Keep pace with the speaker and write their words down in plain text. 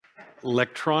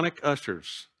electronic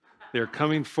ushers. They're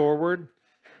coming forward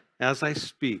as I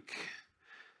speak.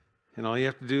 And all you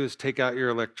have to do is take out your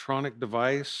electronic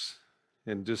device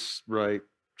and just write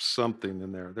something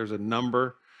in there. There's a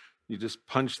number. You just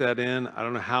punch that in. I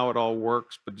don't know how it all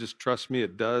works, but just trust me,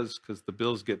 it does, because the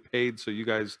bills get paid. So you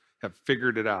guys have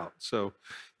figured it out. So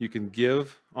you can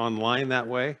give online that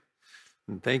way.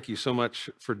 And thank you so much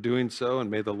for doing so. And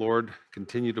may the Lord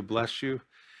continue to bless you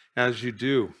as you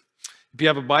do. If you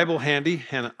have a Bible handy,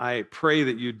 and I pray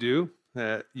that you do,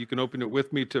 you can open it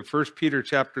with me to 1 Peter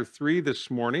chapter 3 this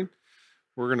morning.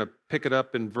 We're going to pick it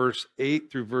up in verse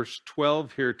 8 through verse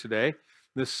 12 here today.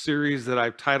 This series that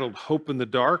I've titled Hope in the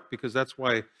Dark, because that's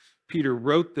why Peter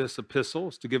wrote this epistle,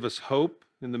 is to give us hope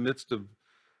in the midst of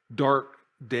dark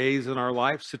days in our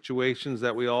life, situations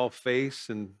that we all face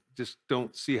and just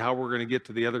don't see how we're going to get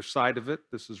to the other side of it.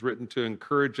 This is written to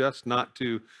encourage us, not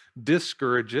to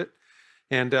discourage it.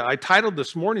 And I titled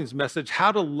this morning's message,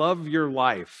 How to Love Your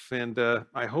Life. And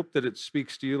I hope that it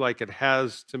speaks to you like it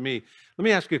has to me. Let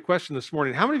me ask you a question this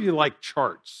morning. How many of you like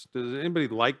charts? Does anybody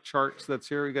like charts that's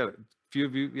here? We got a few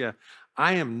of you. Yeah.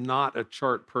 I am not a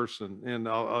chart person. And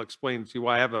I'll explain to you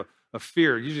why. I have a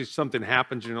fear. Usually something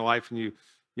happens in your life and you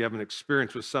have an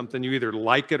experience with something. You either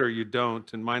like it or you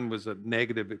don't. And mine was a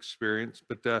negative experience.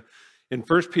 But in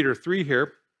 1 Peter 3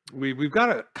 here, we've got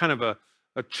a kind of a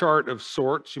chart of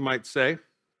sorts, you might say,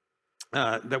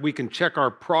 that we can check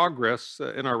our progress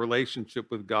in our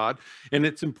relationship with God. And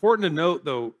it's important to note,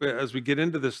 though, as we get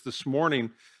into this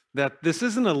morning, that this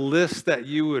isn't a list that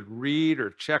you would read or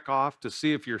check off to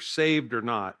see if you're saved or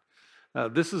not.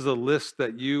 This is a list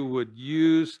that you would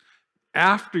use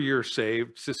after you're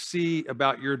saved to see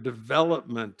about your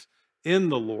development in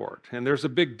the Lord. And there's a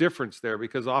big difference there,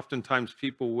 because oftentimes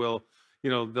people will,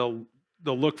 they'll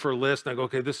look for a list and I go,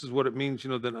 okay, this is what it means,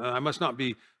 then I must not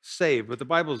be saved. But the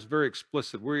Bible is very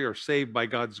explicit. We are saved by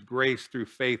God's grace through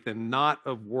faith and not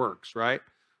of works, right?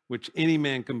 Which any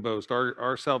man can boast.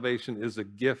 Our salvation is a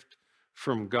gift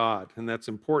from God. And that's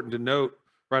important to note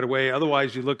right away.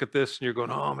 Otherwise, you look at this and you're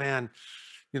going, oh man,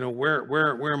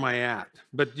 where am I at?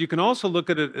 But you can also look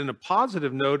at it in a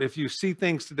positive note. If you see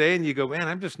things today and you go, man,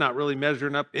 I'm just not really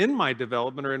measuring up in my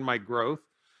development or in my growth.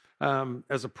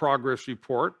 As a progress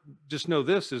report, just know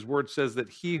this, his word says that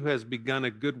he who has begun a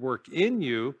good work in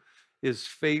you is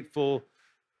faithful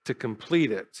to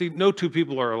complete it. See, no two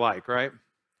people are alike, right?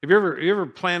 Have you ever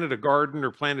planted a garden or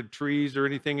planted trees or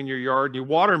anything in your yard? You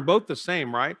water them both the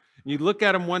same, right? And you look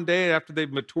at them one day after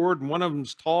they've matured and one of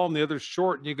them's tall and the other's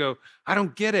short, and you go, I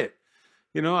don't get it.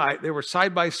 They were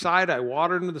side by side. I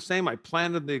watered them the same. I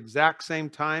planted the exact same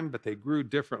time, but they grew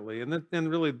differently. And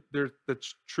really,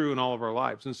 that's true in all of our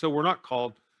lives. And so we're not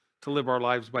called to live our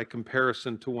lives by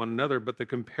comparison to one another, but the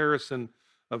comparison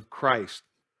of Christ.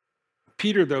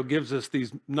 Peter, though, gives us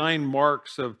these 9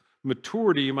 marks of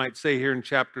maturity, you might say, here in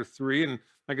chapter 3. And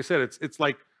like I said, it's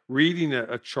like reading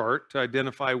a chart to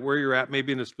identify where you're at,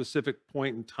 maybe in a specific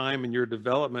point in time in your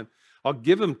development. I'll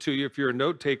give them to you if you're a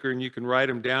note taker, and you can write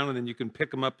them down, and then you can pick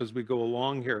them up as we go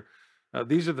along here.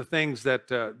 These are the things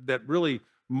that really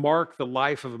mark the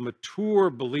life of a mature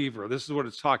believer. This is what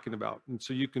it's talking about. And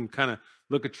so you can kind of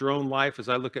look at your own life as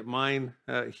I look at mine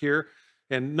here.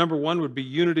 And number 1 would be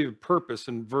unity of purpose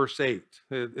in verse 8.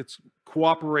 It's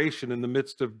cooperation in the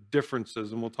midst of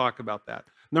differences, and we'll talk about that.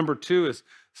 Number 2 is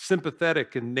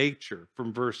sympathetic in nature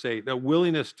from verse 8, a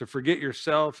willingness to forget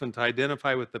yourself and to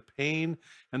identify with the pain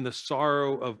and the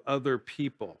sorrow of other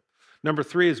people. Number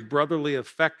 3 is brotherly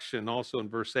affection, also in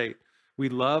verse 8. We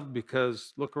love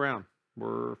because, look around,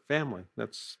 we're family.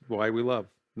 That's why we love.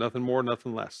 Nothing more,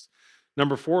 nothing less.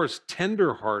 Number 4 is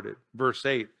tenderhearted, verse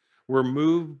 8. We're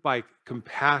moved by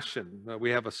compassion.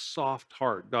 We have a soft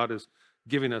heart. God is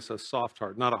giving us a soft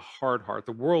heart, not a hard heart.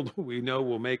 The world, we know,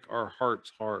 will make our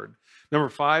hearts hard. Number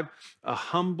 5, a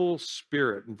humble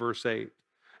spirit in verse 8.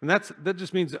 And that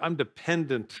just means I'm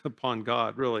dependent upon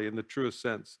God, really, in the truest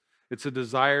sense. It's a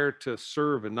desire to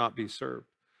serve and not be served.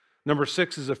 Number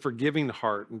 6 is a forgiving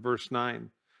heart in verse 9.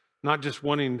 Not just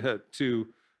wanting to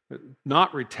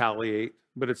not retaliate,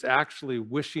 but it's actually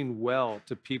wishing well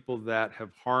to people that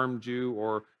have harmed you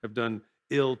or have done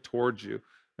ill towards you.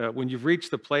 When you've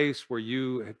reached the place where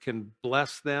you can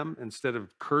bless them instead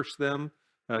of curse them,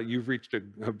 you've reached a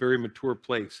very mature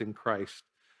place in Christ.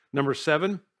 Number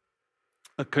 7,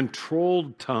 a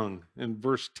controlled tongue in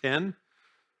verse 10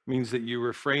 means that you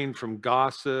refrain from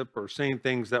gossip or saying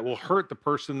things that will hurt the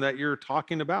person that you're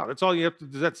talking about. That's all you have to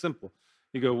do. That's simple.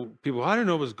 You go, people, I don't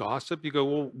know, it was gossip. You go,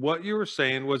 well, what you were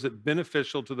saying, was it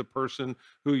beneficial to the person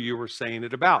who you were saying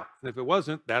it about? And if it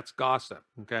wasn't, that's gossip,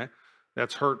 okay?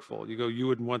 That's hurtful. You go, you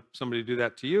wouldn't want somebody to do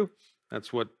that to you.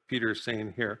 That's what Peter is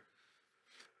saying here.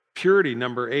 Purity,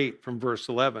 number 8 from verse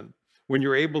 11. When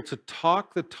you're able to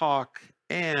talk the talk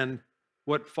and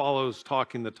what follows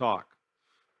talking the talk?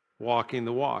 Walking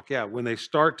the walk. Yeah, when they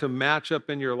start to match up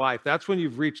in your life, that's when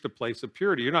you've reached a place of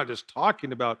purity. You're not just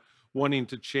talking about wanting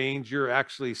to change, you're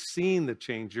actually seeing the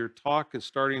change. Your talk is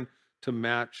starting to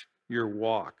match your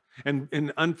walk.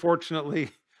 And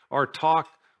unfortunately, our talk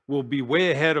will be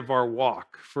way ahead of our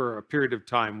walk for a period of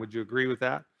time. Would you agree with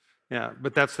that? Yeah,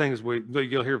 but that's things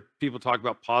you'll hear people talk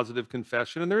about positive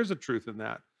confession, and there is a truth in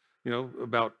that,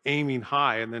 about aiming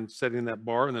high and then setting that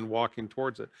bar and then walking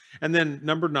towards it. And then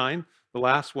number 9, the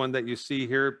last one that you see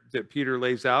here that Peter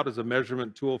lays out as a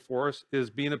measurement tool for us is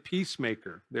being a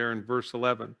peacemaker there in verse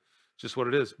 11. Just what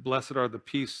it is. Blessed are the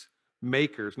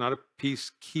peacemakers, not a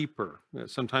peacekeeper.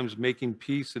 Sometimes making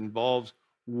peace involves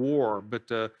war,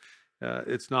 but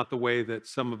it's not the way that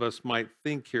some of us might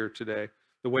think here today.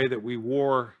 The way that we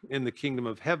war in the kingdom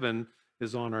of heaven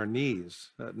is on our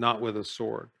knees, not with a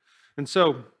sword. And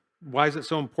so, why is it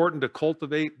so important to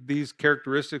cultivate these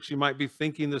characteristics you might be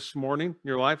thinking this morning in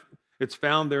your life? It's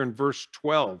found there in verse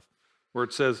 12, where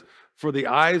it says, "For the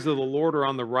eyes of the Lord are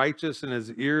on the righteous, and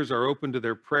his ears are open to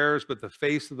their prayers, but the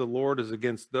face of the Lord is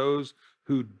against those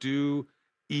who do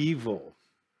evil."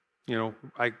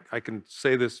 I can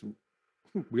say this,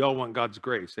 we all want God's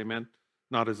grace, amen?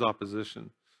 Not his opposition.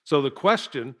 So the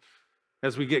question,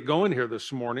 as we get going here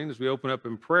this morning, as we open up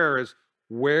in prayer, is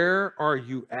where are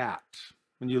you at?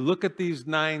 When you look at these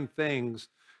 9 things,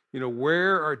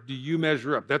 where do you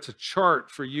measure up? That's a chart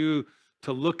for you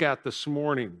to look at this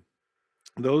morning.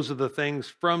 Those are the things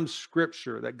from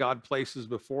Scripture that God places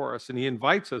before us. And he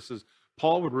invites us, as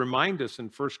Paul would remind us in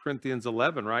 1 Corinthians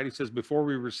 11, right? He says, before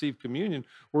we receive communion,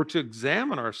 we're to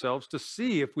examine ourselves to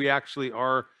see if we actually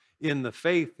are in the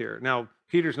faith here. Now,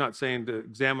 Peter's not saying to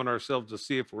examine ourselves to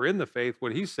see if we're in the faith.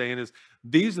 What he's saying is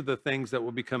these are the things that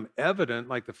will become evident,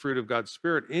 like the fruit of God's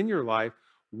Spirit in your life,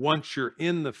 once you're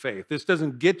in the faith. This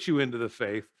doesn't get you into the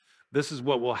faith. This is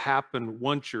what will happen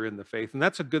once you're in the faith. And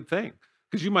that's a good thing,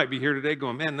 because you might be here today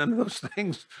going, man, none of those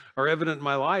things are evident in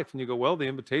my life. And you go, well, the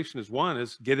invitation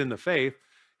is get in the faith.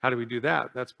 How do we do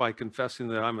that? That's by confessing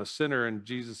that I'm a sinner and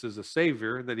Jesus is a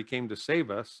savior, that he came to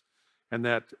save us. And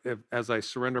that as I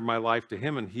surrender my life to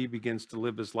him and he begins to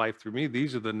live his life through me,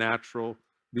 these are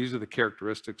the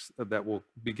characteristics that will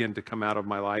begin to come out of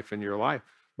my life and your life,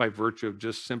 by virtue of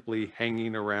just simply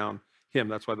hanging around him.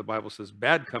 That's why the Bible says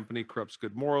bad company corrupts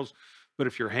good morals. But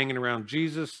if you're hanging around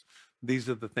Jesus, these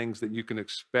are the things that you can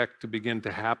expect to begin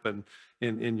to happen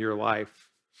in your life.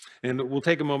 And we'll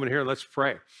take a moment here and let's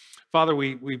pray. Father,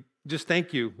 we just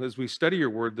thank you as we study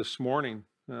your word this morning.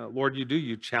 Lord,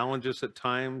 you challenge us at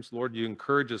times. Lord, you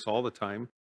encourage us all the time.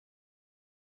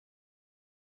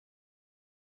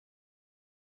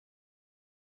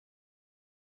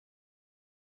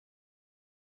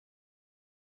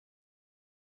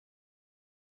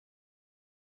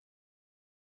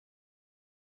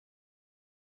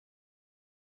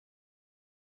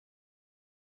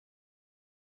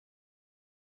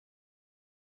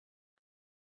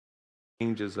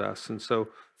 Changes us. And so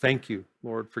thank you,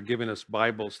 Lord, for giving us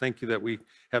Bibles. Thank you that we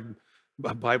have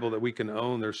a Bible that we can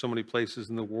own. There's so many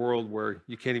places in the world where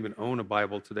you can't even own a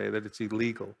Bible today, that it's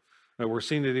illegal. We're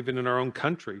seeing it even in our own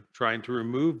country, trying to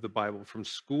remove the Bible from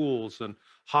schools and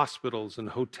hospitals and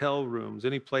hotel rooms,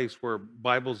 any place where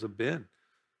Bibles have been,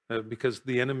 because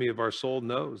the enemy of our soul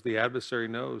knows, the adversary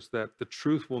knows that the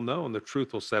truth will know and the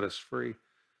truth will set us free.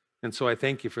 And so I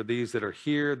thank you for these that are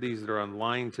here, these that are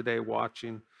online today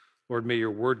watching. Lord, may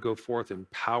your word go forth in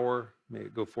power. May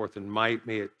it go forth in might.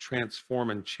 May it transform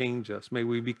and change us. May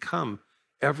we become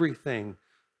everything,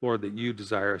 Lord, that you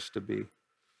desire us to be.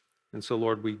 And so,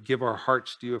 Lord, we give our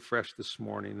hearts to you afresh this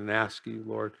morning and ask you,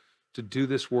 Lord, to do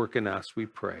this work in us, we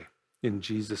pray. In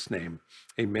Jesus' name,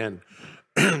 amen.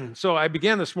 So I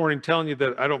began this morning telling you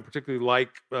that I don't particularly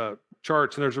like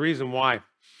charts, and there's a reason why.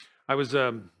 I was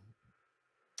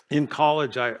in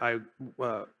college. I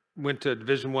went to a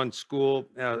Division I school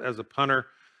as a punter.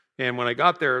 And when I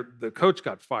got there, the coach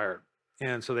got fired.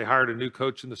 And so they hired a new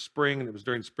coach in the spring, and it was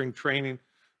during spring training.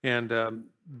 And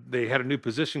they had a new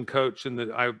position coach,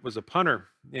 and I was a punter.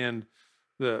 And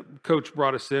the coach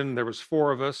brought us in. There was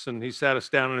 4 of us, and he sat us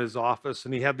down in his office,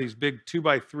 and he had these big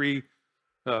 2x3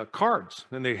 cards,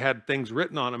 and they had things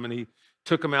written on them. And he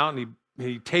took them out, and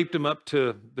he taped them up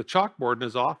to the chalkboard in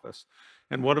his office.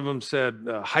 And one of them said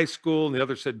high school, and the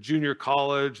other said junior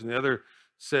college, and the other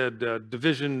said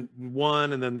Division I,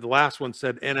 and then the last one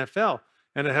said NFL.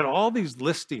 And it had all these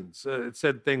listings. It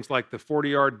said things like the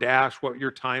 40-yard dash, what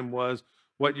your time was,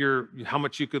 how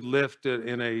much you could lift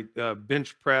in a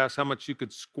bench press, how much you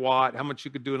could squat, how much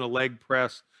you could do in a leg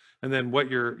press, and then what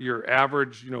your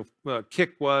average,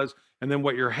 kick was, and then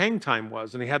what your hang time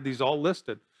was. And he had these all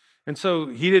listed. And so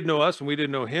he didn't know us and we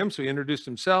didn't know him. So he introduced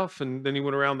himself, and then he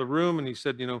went around the room and he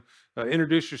said,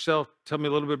 introduce yourself, tell me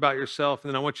a little bit about yourself. And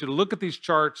then I want you to look at these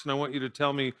charts and I want you to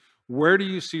tell me, where do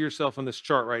you see yourself on this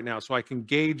chart right now so I can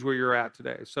gauge where you're at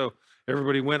today? So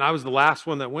everybody went. I was the last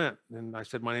one that went. And I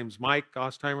said, my name's Mike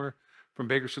Ostheimer from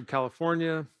Bakersfield,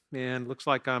 California. And looks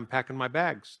like I'm packing my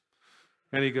bags.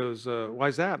 And he goes, why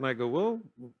is that? And I go, well,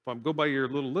 if I go by your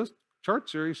little list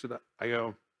charts here, he said, I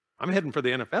go, I'm heading for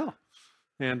the NFL.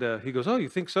 And he goes, oh, you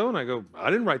think so? And I go, I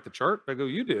didn't write the chart. I go,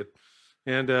 you did.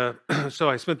 And so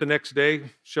I spent the next day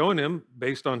showing him,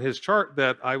 based on his chart,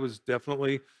 that I was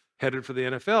definitely headed for the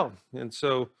NFL. And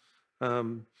so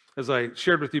as I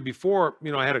shared with you before,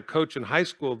 I had a coach in high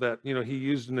school that, he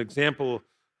used an example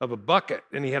of a bucket,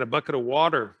 and he had a bucket of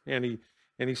water, and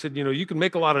he said, you can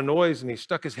make a lot of noise. And he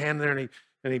stuck his hand there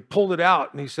and he pulled it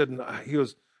out. And he said, he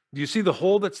goes, do you see the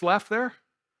hole that's left there?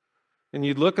 And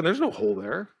you'd look and there's no hole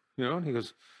there. And he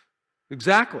goes,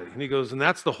 exactly. And he goes, and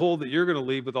that's the hole that you're going to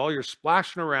leave with all your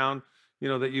splashing around,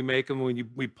 that you make. And when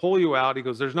we pull you out, he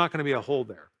goes, there's not going to be a hole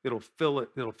there. It'll fill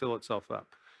itself up.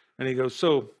 And he goes,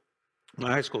 so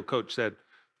my high school coach said,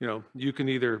 you can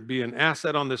either be an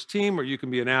asset on this team or you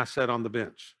can be an asset on the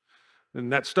bench.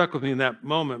 And that stuck with me in that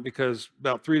moment, because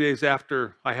about 3 days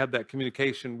after I had that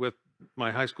communication with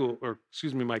my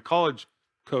my college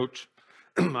coach,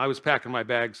 I was packing my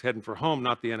bags heading for home,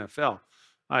 not the NFL.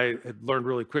 I had learned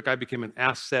really quick I became an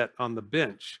asset on the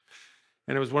bench.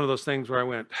 And it was one of those things where I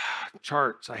went,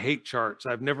 charts, I hate charts.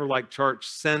 I've never liked charts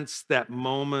since that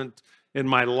moment in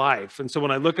my life. And so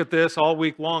when I look at this all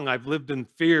week long, I've lived in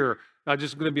fear. I'm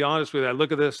just going to be honest with you. I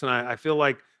look at this and I feel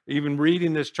like, even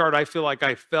reading this chart, I feel like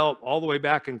I felt all the way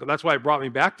back. And that's why it brought me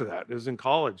back to that. It was in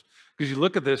college. Because you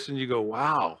look at this and you go,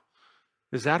 wow,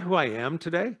 is that who I am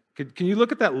today? Can you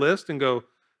look at that list and go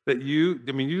that you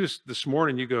just this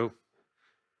morning, you go,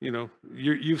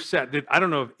 you've set, I don't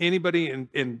know if anybody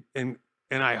and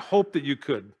I hope that you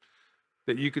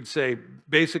could say,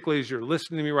 basically, as you're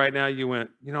listening to me right now, you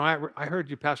went, I heard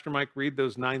you, Pastor Mike, read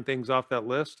those 9 things off that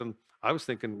list. And I was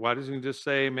thinking, why doesn't he just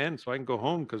say amen so I can go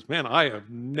home? Because, man, I have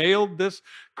nailed this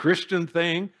Christian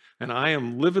thing and I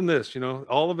am living this.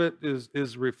 All of it is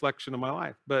a reflection of my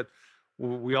life. But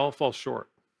we all fall short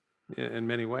in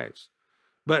many ways.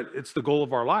 But it's the goal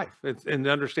of our life. And to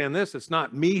understand this, it's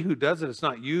not me who does it. It's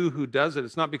not you who does it.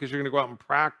 It's not because you're going to go out and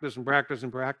practice and practice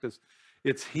and practice.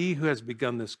 It's he who has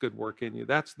begun this good work in you.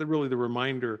 That's really the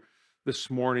reminder this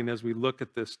morning as we look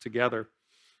at this together.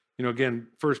 Again,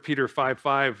 1 Peter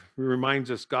 5:5 reminds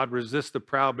us God resists the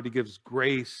proud, but he gives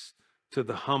grace to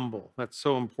the humble. That's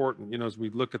so important, as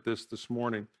we look at this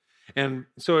morning. And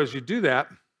so as you do that,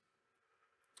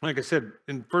 like I said,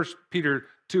 in 1 Peter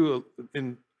 2,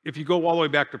 if you go all the way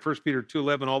back to 1 Peter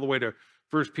 2:11, all the way to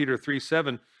 1 Peter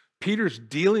 3:7, Peter's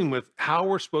dealing with how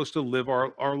we're supposed to live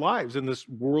our lives in this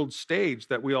world stage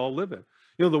that we all live in.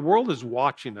 The world is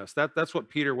watching us. That's what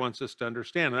Peter wants us to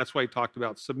understand. And that's why he talked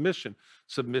about submission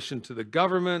to the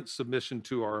government, submission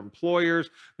to our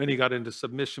employers. Then he got into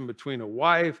submission between a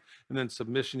wife, and then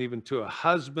submission even to a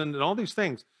husband, and all these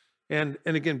things. And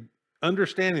again,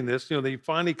 understanding this, he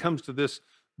finally comes to this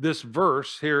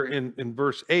verse here in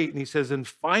verse 8, and he says, and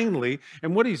finally,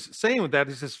 and what he's saying with that,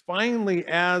 he says, finally,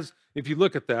 as, if you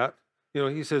look at that,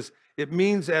 he says, it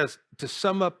means as to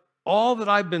sum up all that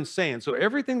I've been saying. So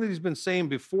everything that he's been saying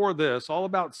before this, all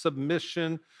about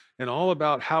submission and all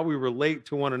about how we relate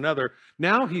to one another,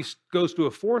 now he goes to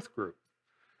a fourth group.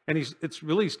 And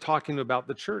he's talking about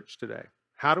the church today.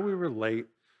 How do we relate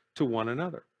to one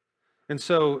another? And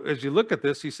so as you look at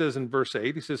this, he says in verse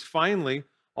 8, he says, finally,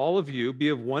 all of you be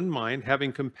of one mind,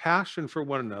 having compassion for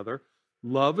one another,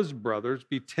 love as brothers,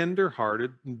 be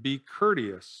tender-hearted, and be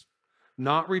courteous,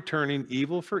 not returning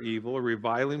evil for evil or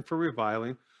reviling for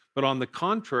reviling, but on the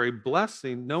contrary,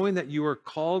 blessing, knowing that you are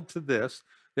called to this,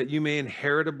 that you may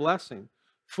inherit a blessing.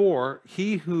 For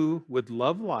he who would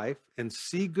love life and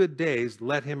see good days,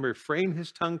 let him refrain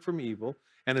his tongue from evil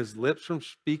and his lips from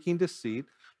speaking deceit.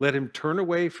 Let him turn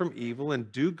away from evil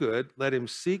and do good. Let him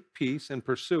seek peace and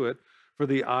pursue it. For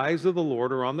the eyes of the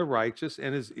Lord are on the righteous,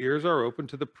 and his ears are open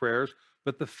to the prayers,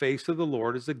 but the face of the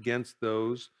Lord is against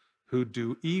those who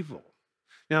do evil.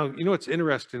 Now, what's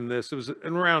interesting in this? It was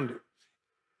around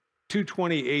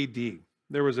 220 AD.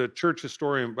 There was a church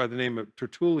historian by the name of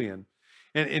Tertullian,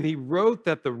 and he wrote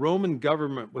that the Roman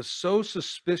government was so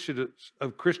suspicious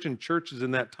of Christian churches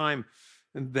in that time,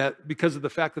 and that because of the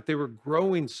fact that they were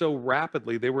growing so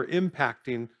rapidly, they were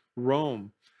impacting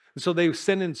Rome. And so they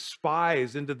sent in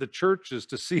spies into the churches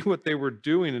to see what they were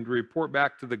doing and to report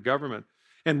back to the government.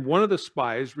 And one of the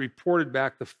spies reported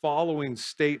back the following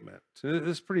statement. And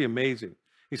this is pretty amazing.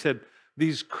 He said,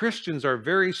 "These Christians are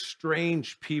very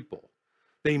strange people.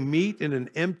 They meet in an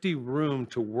empty room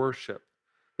to worship.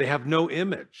 They have no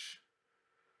image.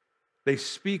 They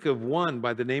speak of one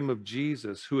by the name of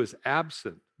Jesus who is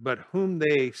absent, but whom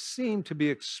they seem to be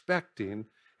expecting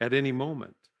at any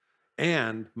moment.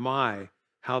 And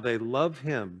how they love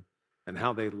him and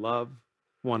how they love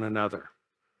one another."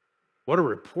 What a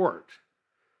report.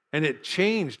 And it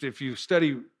changed, if you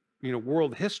study,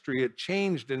 world history, it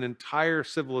changed an entire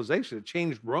civilization. It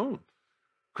changed Rome.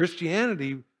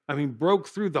 Christianity, broke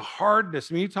through the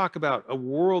hardness. You talk about a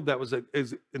world that was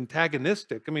is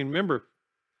antagonistic. Remember,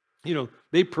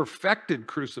 they perfected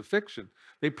crucifixion.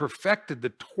 They perfected the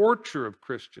torture of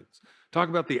Christians. Talk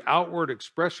about the outward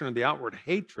expression of the outward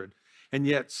hatred. And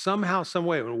yet somehow, some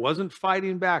way, it wasn't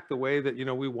fighting back the way that,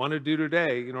 we want to do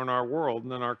today, in our world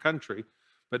and in our country.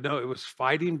 But no, it was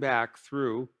fighting back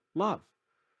through love.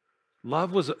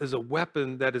 Love is a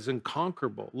weapon that is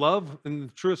inconquerable. Love, in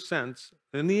the truest sense,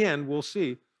 in the end, we'll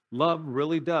see, love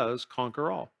really does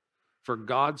conquer all. For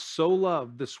God so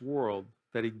loved this world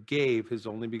that he gave his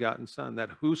only begotten Son,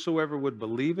 that whosoever would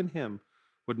believe in him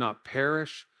would not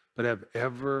perish, but have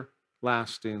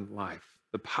everlasting life.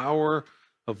 The power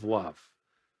of love.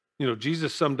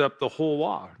 Jesus summed up the whole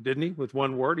law, didn't he, with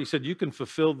one word? He said, you can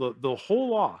fulfill the whole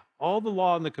law, all the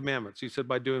law and the commandments. He said,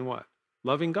 by doing what?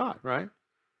 Loving God, right?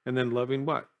 And then loving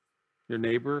what? Your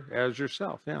neighbor as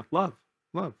yourself. Yeah, love.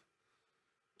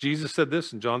 Jesus said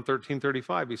this in John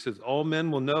 13:35. He says, all men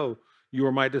will know you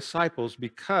are my disciples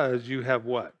because you have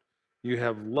what? You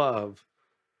have love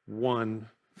one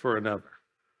for another.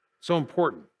 So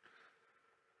important.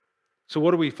 So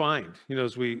what do we find?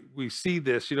 As we see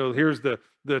this, here's the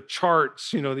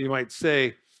charts, that you might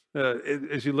say,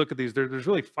 as you look at these, there's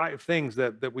really 5 things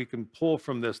that we can pull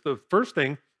from this. The first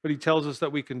thing that he tells us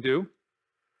that we can do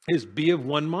is be of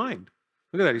one mind.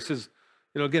 Look at that. He says,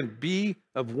 again, be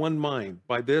of one mind.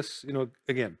 By this,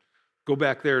 again, go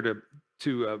back there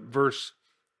to verse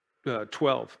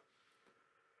 12.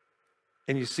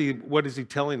 And you see, what is he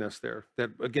telling us there? That,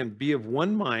 again, be of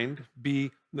one mind,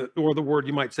 or the word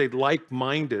you might say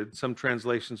like-minded. Some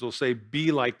translations will say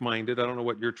be like-minded. I don't know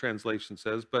what your translation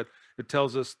says, but it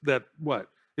tells us that what?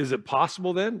 Is it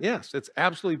possible then? Yes, it's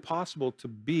absolutely possible to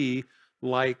be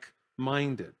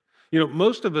like-minded.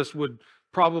 Most of us would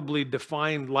probably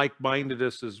define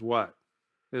like-mindedness as what?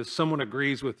 As someone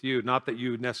agrees with you, not that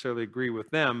you necessarily agree with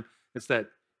them, it's that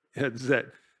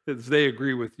they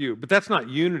agree with you. But that's not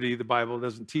unity. The Bible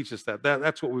doesn't teach us that.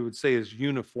 That's what we would say is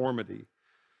uniformity.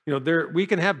 We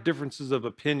can have differences of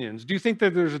opinions. Do you think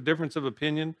that there's a difference of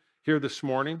opinion here this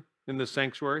morning in this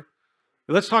sanctuary?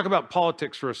 Let's talk about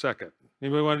politics for a second.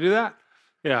 Anybody want to do that?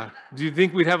 Yeah. Do you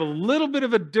think we'd have a little bit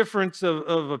of a difference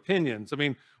of opinions?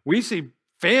 We see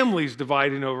families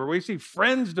dividing over, we see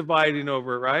friends dividing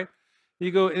over, right?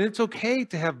 You go, and it's okay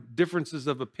to have differences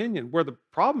of opinion. Where the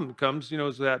problem comes,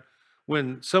 is that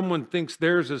when someone thinks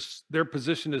their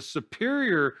position is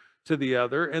superior to the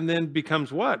other, and then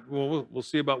becomes what? Well, we'll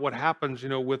see about what happens,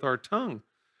 with our tongue.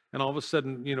 And all of a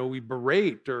sudden, we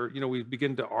berate, or, we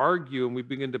begin to argue, and we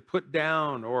begin to put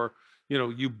down, or,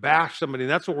 you bash somebody.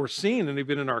 And that's what we're seeing, and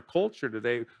even in our culture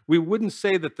today. We wouldn't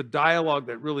say that the dialogue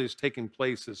that really is taking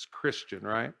place is Christian,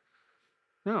 right?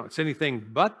 No, it's anything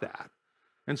but that.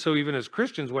 And so even as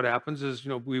Christians, what happens is,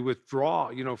 we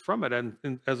withdraw, from it, and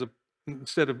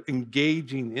instead of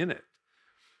engaging in it.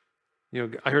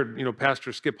 I heard,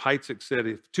 Pastor Skip Heitzig said,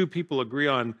 if 2 people agree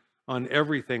on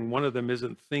everything, one of them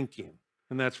isn't thinking.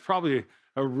 And that's probably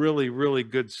a really, really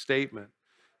good statement.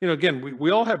 Again,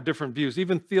 we all have different views,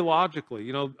 even theologically.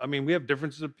 We have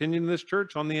differences of opinion in this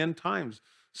church on the end times.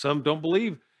 Some don't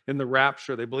believe in the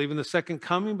rapture. They believe in the second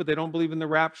coming, but they don't believe in the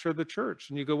rapture of the church.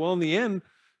 And you go, well, in the end,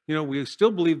 we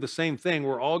still believe the same thing.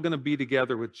 We're all going to be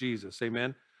together with Jesus.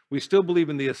 Amen. We still believe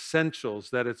in the essentials,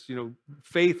 that it's,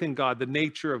 faith in God, the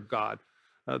nature of God,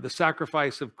 the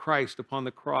sacrifice of Christ upon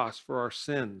the cross for our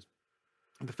sins,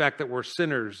 the fact that we're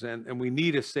sinners and we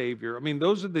need a Savior.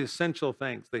 Those are the essential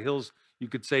things, the hills, you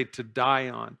could say, to die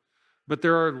on. But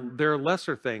there are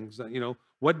lesser things.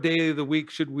 What day of the week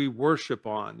should we worship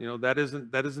on? That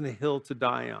isn't a hill to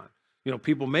die on.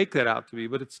 People make that out to be,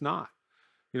 but it's not.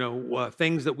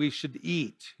 Things that we should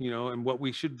eat, and what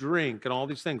we should drink, and all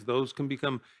these things, those can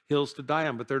become hills to die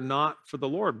on, but they're not for the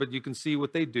Lord. But you can see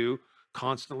what they do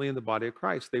constantly in the body of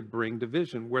Christ. They bring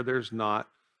division where there's not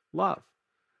love.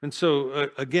 And so,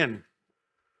 again,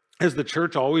 has the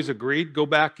church always agreed? Go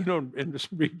back, and just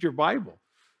read your Bible.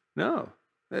 No.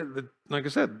 Like I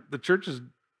said, the church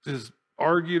is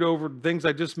argued over things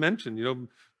I just mentioned,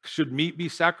 Should meat be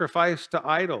sacrificed to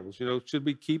idols? Should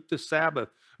we keep the Sabbath?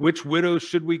 Which widows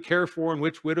should we care for and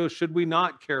which widows should we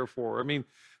not care for? I mean,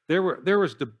 there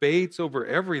was debates over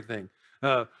everything.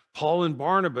 Paul and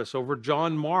Barnabas over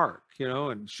John Mark,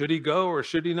 and should he go or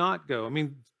should he not go? I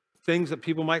mean, things that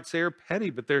people might say are petty,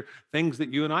 but they're things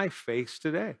that you and I face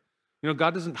today.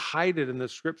 God doesn't hide it in the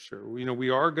scripture. We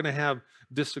are going to have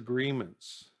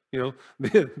disagreements.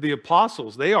 The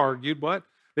apostles, they argued what?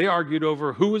 They argued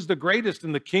over who was the greatest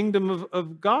in the kingdom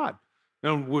of God.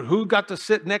 Who got to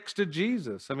sit next to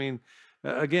Jesus? I mean,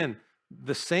 again,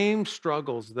 the same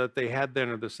struggles that they had then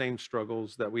are the same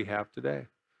struggles that we have today.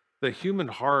 The human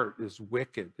heart is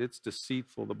wicked. It's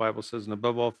deceitful, the Bible says, and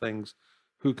above all things,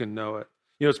 who can know it?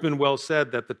 It's been well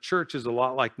said that the church is a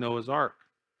lot like Noah's Ark.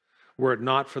 Were it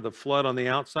not for the flood on the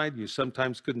outside, you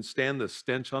sometimes couldn't stand the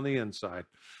stench on the inside.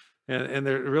 And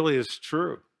it really is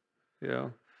true,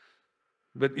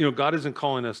 But, God isn't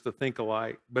calling us to think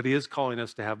alike, but he is calling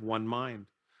us to have one mind.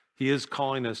 He is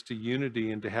calling us to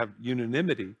unity and to have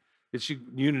unanimity.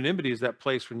 Unanimity is that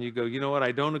place when you go, you know what,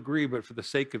 I don't agree, but for the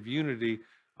sake of unity,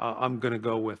 I'm going to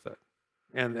go with it.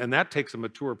 And that takes a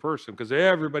mature person because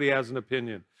everybody has an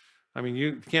opinion. I mean,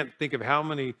 you can't think of how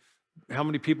many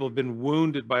people have been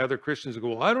wounded by other Christians who go,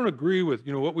 well, I don't agree with,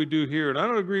 what we do here, and I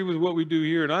don't agree with what we do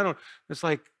here, and I don't. It's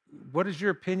like, what does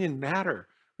your opinion matter?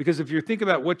 Because if you think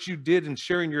about what you did in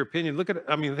sharing your opinion,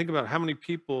 think about how many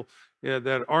people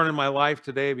that aren't in my life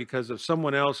today because of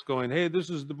someone else going, hey, this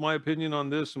is my opinion on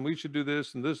this, and we should do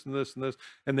this, and this, and this, and this,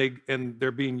 and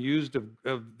they're being used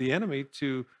of the enemy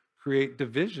to create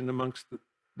division amongst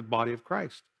the body of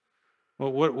Christ.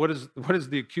 Well, what is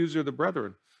the accuser of the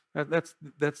brethren? That's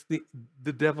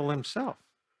the devil himself.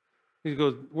 He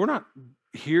goes, we're not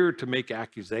here to make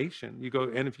accusation. You go,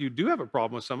 and if you do have a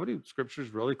problem with somebody, Scripture is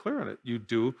really clear on it. You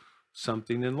do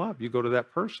something in love. You go to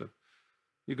that person.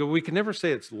 You go, we can never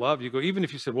say it's love. You go, even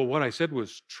if you said, well, what I said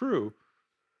was true.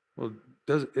 Well,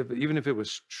 even if it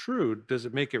was true, does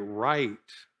it make it right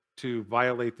to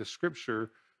violate the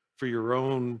Scripture for your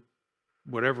own,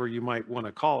 whatever you might want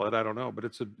to call it? I don't know, but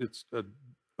it's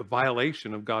a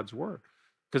violation of God's word.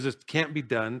 Because it can't be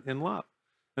done in love.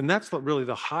 And that's really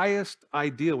the highest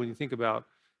ideal when you think about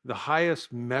the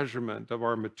highest measurement of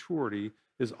our maturity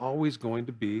is always going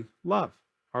to be love.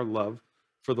 Our love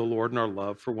for the Lord and our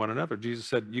love for one another. Jesus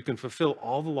said you can fulfill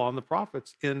all the law and the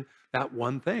prophets in that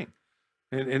one thing.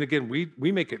 And again,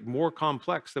 we make it more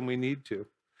complex than we need to.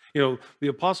 The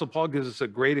Apostle Paul gives us a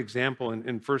great example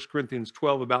in 1 Corinthians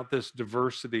 12 about this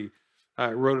diversity.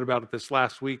 I wrote about it this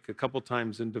last week a couple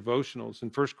times in devotionals. In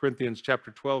 1 Corinthians chapter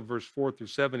 12, verse 4 through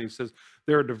 7, he says,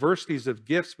 there are diversities of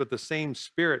gifts, but the same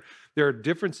Spirit. There are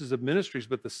differences of ministries,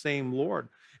 but the same Lord.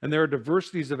 And there are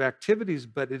diversities of activities,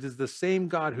 but it is the same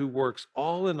God who works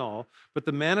all in all. But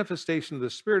the manifestation of the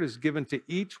Spirit is given to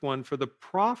each one for the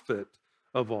profit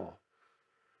of all.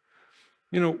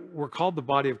 We're called the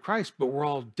body of Christ, but we're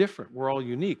all different. We're all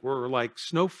unique. We're like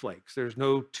snowflakes. There's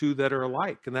no two that are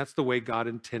alike. And that's the way God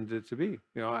intended it to be.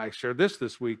 I shared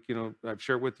this week, I've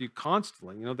shared with you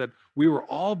constantly, that we were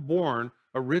all born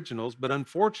originals, but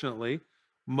unfortunately,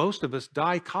 most of us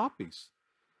die copies.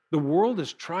 The world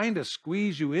is trying to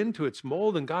squeeze you into its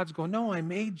mold, and God's going, no, I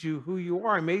made you who you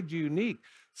are. I made you unique.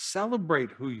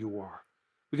 Celebrate who you are,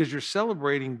 because you're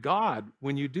celebrating God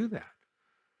when you do that.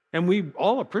 And we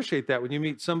all appreciate that when you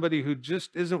meet somebody who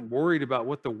just isn't worried about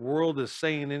what the world is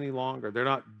saying any longer. They're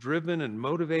not driven and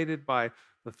motivated by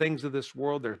the things of this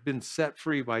world. They've been set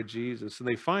free by Jesus, and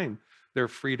they find their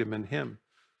freedom in him.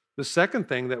 The second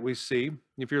thing that we see,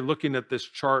 if you're looking at this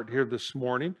chart here this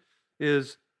morning,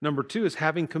 is number 2 is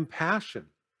having compassion.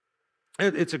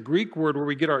 It's a Greek word where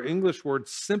we get our English word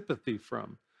sympathy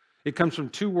from. It comes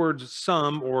from 2 words,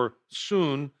 sum or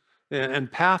sun,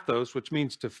 and pathos, which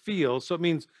means to feel. So it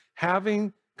means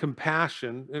having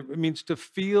compassion. It means to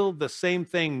feel the same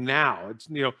thing now. It's,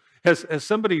 has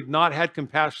somebody not had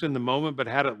compassion in the moment, but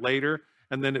had it later,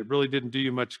 and then it really didn't do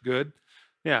you much good?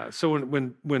 Yeah. So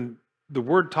when the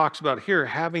word talks about here,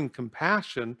 having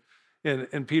compassion,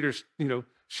 and Peter's,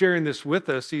 sharing this with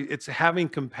us, it's having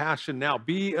compassion now.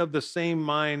 Be of the same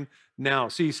mind now.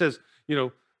 See, he says,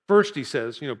 first he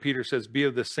says, Peter says, be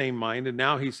of the same mind. And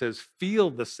now he says, feel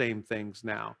the same things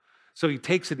now. So he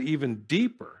takes it even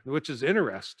deeper, which is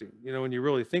interesting, when you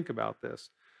really think about this.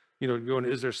 Going,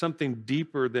 is there something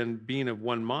deeper than being of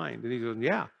one mind? And he goes,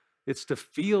 yeah, it's to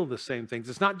feel the same things.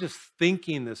 It's not just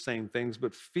thinking the same things,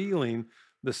 but feeling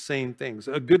the same things.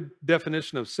 A good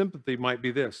definition of sympathy might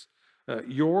be this: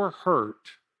 your hurt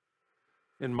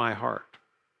in my heart.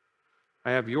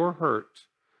 I have your hurt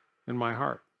in my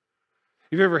heart.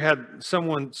 You've ever had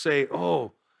someone say,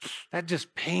 oh, that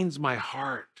just pains my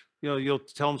heart? You'll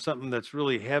tell them something that's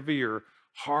really heavy or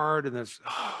hard, and that's,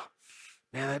 oh,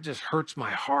 man, that just hurts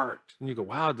my heart. And you go,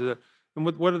 wow, and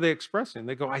what are they expressing?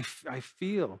 They go, I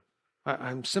feel,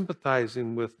 I'm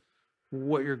sympathizing with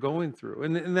what you're going through.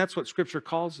 And that's what Scripture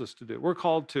calls us to do. We're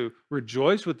called to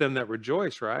rejoice with them that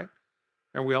rejoice, right?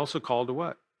 And we also call to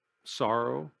what?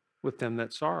 Sorrow with them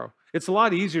that sorrow. It's a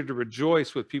lot easier to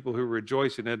rejoice with people who are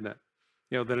rejoicing, isn't it?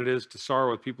 Than it is to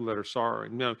sorrow with people that are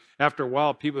sorrowing. After a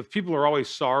while, if people are always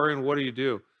sorrowing, what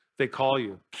do? They call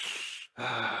you.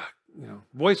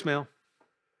 Voicemail.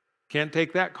 Can't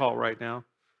take that call right now.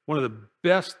 One of the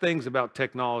best things about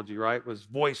technology, right, was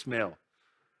voicemail.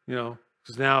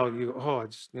 Because now you go, oh,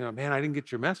 man, I didn't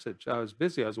get your message. I was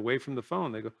busy. I was away from the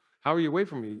phone. They go, how are you away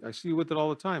from me? I see you with it all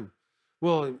the time.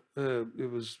 Well,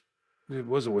 it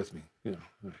wasn't with me.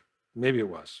 Maybe it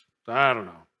was. I don't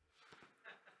know.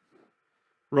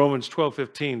 Romans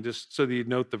 12:15, just so that you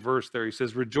note the verse there, he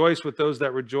says, rejoice with those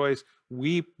that rejoice,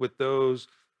 weep with those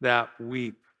that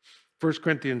weep. 1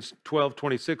 Corinthians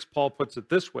 12:26, Paul puts it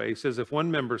this way. He says, if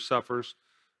one member suffers,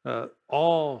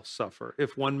 all suffer.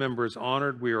 If one member is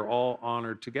honored, we are all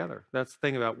honored together. That's the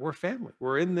thing about, we're family.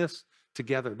 We're in this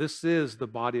together. This is the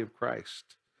body of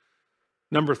Christ.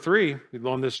 Number 3,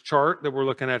 on this chart that we're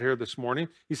looking at here this morning,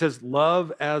 he says,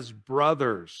 love as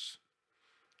brothers.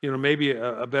 Maybe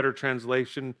a better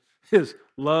translation is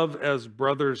love as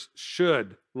brothers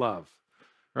should love,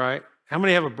 right? How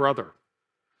many have a brother?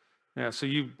 Yeah, so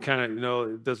you kind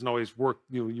of, it doesn't always work.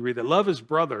 You read that, love as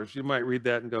brothers. You might read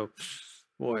that and go,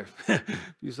 boy,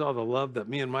 you saw the love that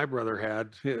me and my brother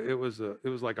had. It was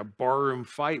like a barroom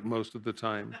fight most of the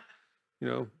time,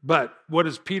 But what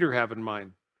does Peter have in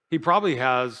mind? He probably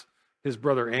has his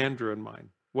brother Andrew in mind.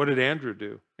 What did Andrew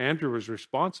do? Andrew was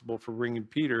responsible for bringing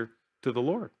Peter to the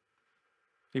Lord.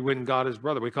 He went and got his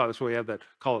brother. That's why we have that,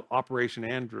 call it Operation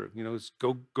Andrew. It's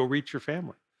go reach your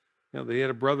family. They had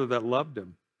a brother that loved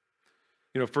him.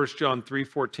 1 John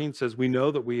 3:14 says, we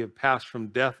know that we have passed from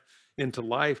death into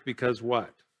life because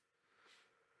what?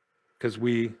 Because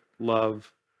we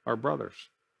love our brothers.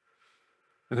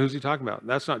 And who's he talking about?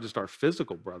 That's not just our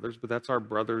physical brothers, but that's our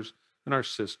brothers and our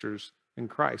sisters in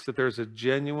Christ. That there's a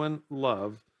genuine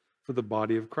love for the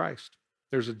body of Christ.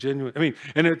 There's a genuine,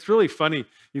 and it's really funny.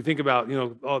 You think about,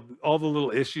 all the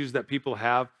little issues that people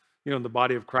have, in the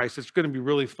body of Christ. It's going to be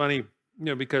really funny,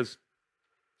 because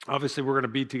obviously we're going to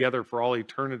be together for all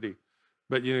eternity.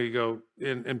 But, you go,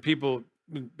 and people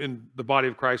in the body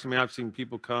of Christ, I've seen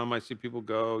people come, I see people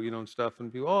go, and stuff,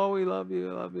 and people, oh, we love you,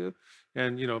 I love you.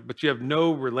 And, but you have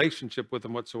no relationship with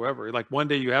them whatsoever. Like one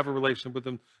day you have a relationship with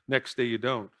them, next day you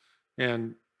don't.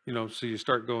 And, so you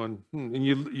start going, and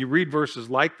you read verses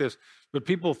like this, but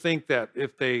people think that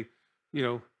if they,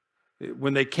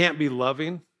 when they can't be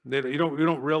loving, you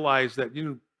don't realize that,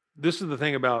 this is the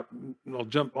thing about, I'll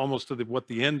jump almost to what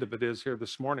the end of it is here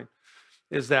this morning,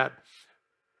 is that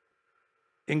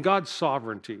in God's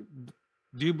sovereignty,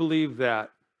 do you believe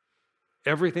that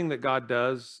everything that God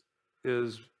does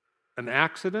is an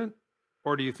accident,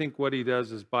 or do you think what he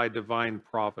does is by divine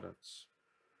providence?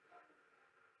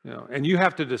 And you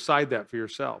have to decide that for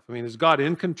yourself. Is God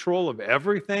in control of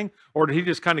everything, or did he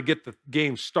just kind of get the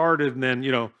game started and then,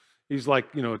 he's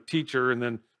like, a teacher, and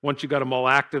then once you got them all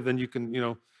active, then you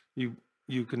can,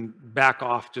 you can back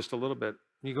off just a little bit.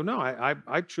 And you go, no,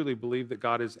 I truly believe that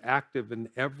God is active in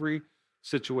every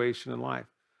situation in life.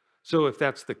 So if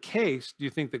that's the case, do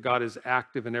you think that God is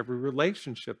active in every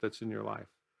relationship that's in your life?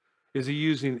 Is he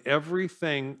using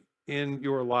everything in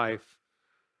your life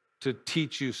to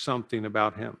teach you something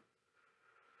about him?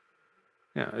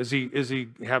 Yeah. Is he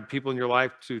have people in your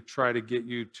life to try to get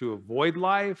you to avoid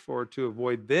life or to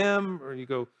avoid them? Or you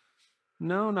go,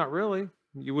 no, not really.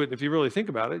 You wouldn't, if you really think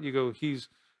about it, you go, he's,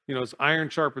 it's iron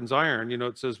sharpens iron.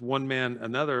 It says one man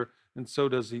another, and so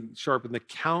does he sharpen the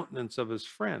countenance of his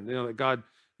friend. That God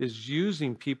is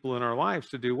using people in our lives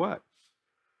to do what?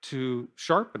 To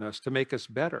sharpen us, to make us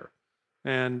better.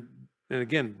 And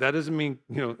again, that doesn't mean,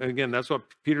 and again, that's what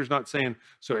Peter's not saying,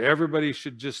 so everybody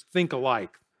should just think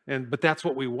alike. But that's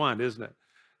what we want, isn't it?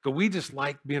 But we just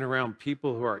like being around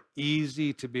people who are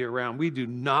easy to be around. We do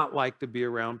not like to be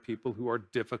around people who are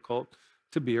difficult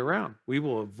to be around. We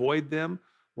will avoid them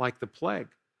like the plague.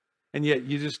 And yet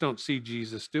you just don't see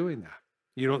Jesus doing that.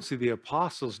 You don't see the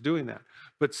apostles doing that.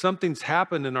 But something's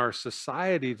happened in our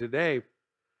society today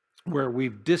where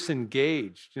we've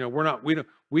disengaged.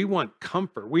 We want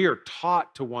comfort. We are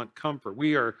taught to want comfort.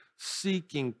 We are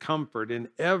seeking comfort in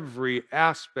every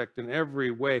aspect, in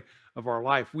every way of our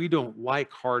life. We don't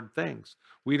like hard things.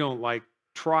 We don't like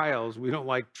trials. We don't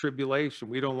like tribulation.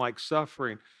 We don't like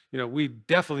suffering. We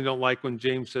definitely don't like when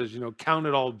James says, count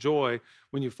it all joy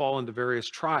when you fall into various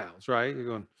trials, right? You're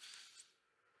going,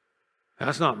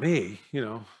 that's not me,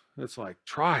 It's like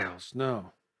trials,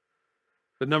 no.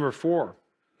 But number 4,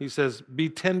 he says, be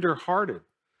tender-hearted.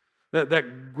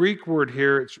 That Greek word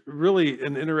here, it's really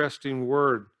an interesting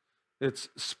word. It's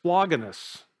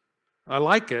splagginus. I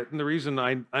like it, and the reason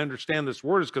I understand this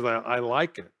word is because I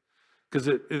like it, because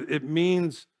it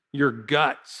means your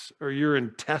guts or your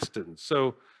intestines.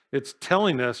 So it's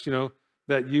telling us,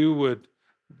 that you would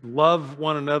love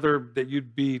one another, that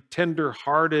you'd be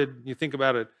tender-hearted. You think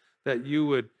about it, that you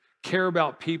would care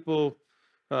about people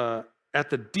at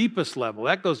the deepest level.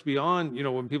 That goes beyond,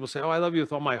 when people say, oh, I love you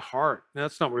with all my heart. And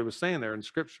that's not what he was saying there in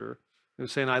Scripture. He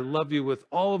was saying, I love you with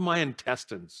all of my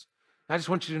intestines. I just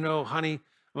want you to know, honey, I'm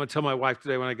going to tell my wife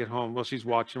today when I get home, well, she's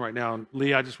watching right now, and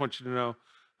Lee, I just want you to know,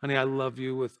 honey, I love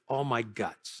you with all my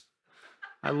guts.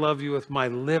 I love you with my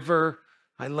liver.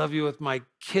 I love you with my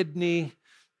kidney.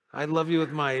 I love you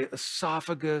with my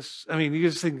esophagus. I mean, you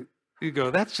just think, you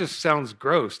go, that just sounds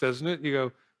gross, doesn't it? You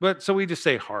go, but so we just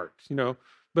say heart,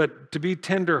 but to be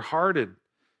tender-hearted,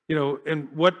 and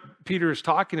what Peter is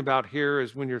talking about here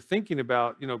is when you're thinking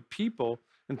about, people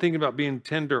and thinking about being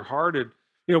tender-hearted,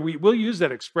 we'll use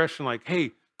that expression like,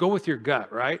 hey, go with your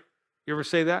gut, right? You ever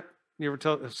say that? You ever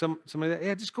tell somebody that?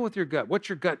 Yeah, just go with your gut. What's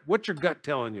your gut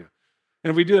telling you?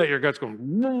 And if we do that, your gut's going,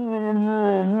 I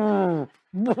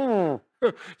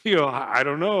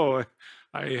don't know.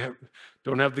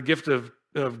 Don't have the gift of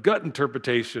gut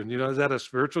interpretation. Is that a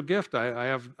spiritual gift? I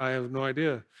have no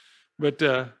idea. But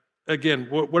again,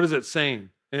 what is it saying?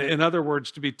 In other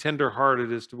words, to be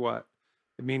tenderhearted is to what?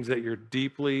 It means that you're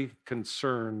deeply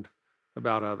concerned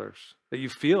about others. That you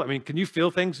feel. Can you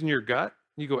feel things in your gut?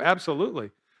 You go,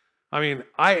 absolutely.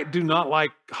 I do not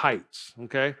like heights.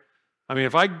 Okay.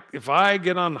 If I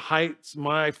get on heights,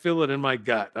 I feel it in my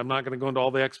gut. I'm not going to go into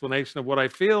all the explanation of what I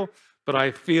feel, but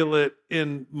I feel it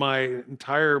in my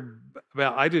entire.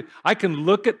 I can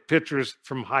look at pictures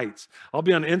from heights. I'll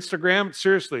be on Instagram.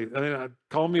 Seriously,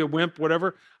 call me a wimp,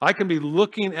 whatever. I can be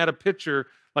looking at a picture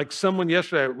like someone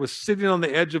yesterday was sitting on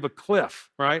the edge of a cliff,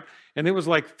 right? And it was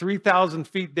like 3,000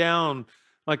 feet down,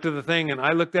 like to the thing. And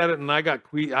I looked at it and I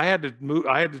had to move.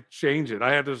 I had to change it.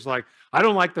 I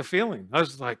don't like the feeling. I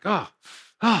was like, I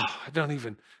don't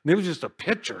even. And it was just a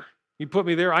picture. You put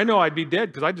me there, I know I'd be dead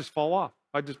because I just fall off.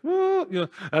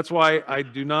 That's why I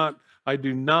do not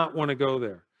want to go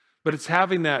there. But it's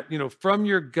having that, from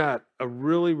your gut, a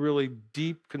really, really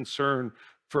deep concern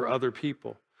for other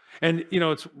people. And,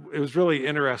 it was really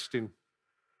interesting.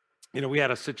 We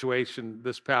had a situation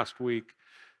this past week,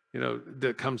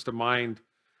 that comes to mind,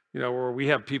 where we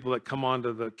have people that come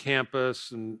onto the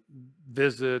campus and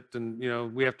visit, and,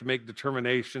 we have to make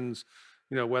determinations,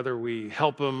 whether we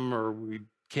help them or we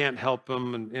can't help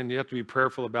them, and you have to be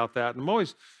prayerful about that.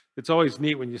 And it's always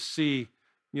neat when you see,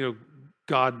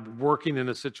 God working in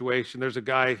a situation. There's a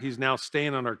guy, he's now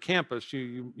staying on our campus.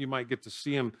 You might get to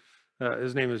see him.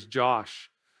 His name is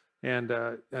Josh, and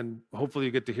hopefully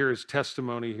you get to hear his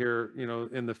testimony here,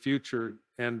 in the future.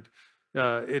 And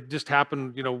it just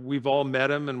happened, we've all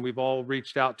met him and we've all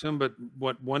reached out to him. But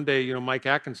one day, Mike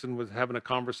Atkinson was having a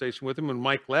conversation with him. When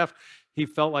Mike left, he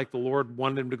felt like the Lord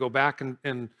wanted him to go back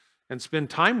and spend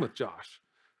time with Josh.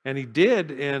 And he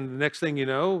did. And the next thing you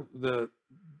know,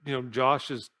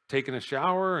 Josh is taking a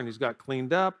shower and he's got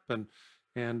cleaned up and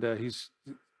he's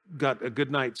got a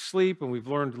good night's sleep. And we've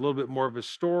learned a little bit more of his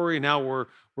story. Now we're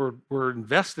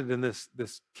invested in this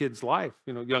kid's life,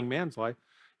 young man's life,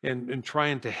 and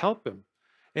trying to help him.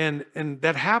 And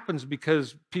that happens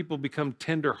because people become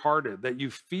tenderhearted, that you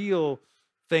feel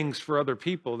things for other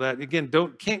people that, again,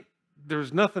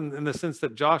 there's nothing in the sense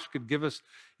that Josh could give us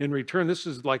in return. This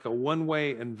is like a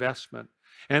one-way investment.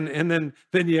 And then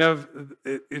you have,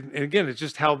 and again, it's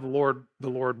just how the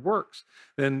Lord works.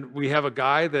 Then we have a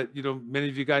guy that, many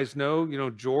of you guys know,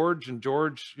 George, and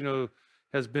George,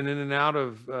 has been in and out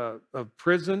of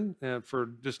prison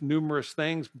for just numerous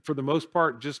things, for the most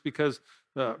part, just because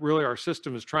really our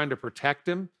system is trying to protect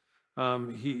him.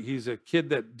 He's a kid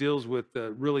that deals with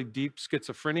really deep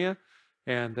schizophrenia.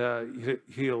 And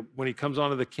when he comes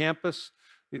onto the campus,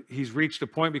 he's reached a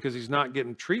point because he's not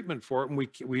getting treatment for it. And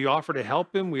we offer to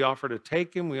help him. We offer to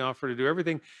take him. We offer to do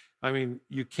everything.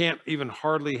 You can't even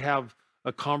hardly have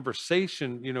a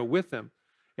conversation, with him.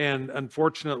 And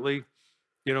unfortunately,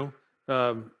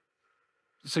 so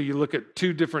you look at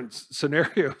two different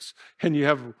scenarios and you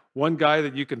have one guy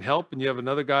that you can help and you have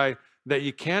another guy that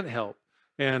you can't help.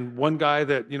 And one guy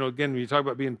that, again, when you talk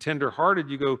about being tenderhearted,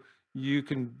 you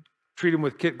can treat him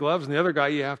with kid gloves, and the other guy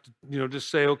you have to,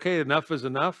 just say, okay, enough is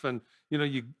enough, and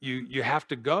you have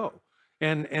to go.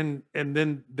 And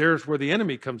then there's where the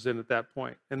enemy comes in at that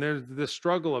point, and there's this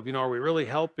struggle of, are we really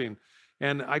helping?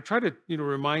 And I try to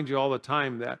remind you all the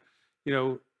time that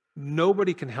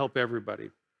nobody can help everybody,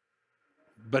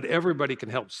 but everybody can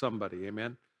help somebody.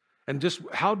 Amen. And just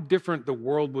how different the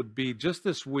world would be just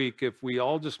this week if we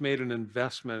all just made an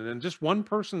investment in just one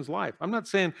person's life. I'm not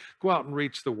saying go out and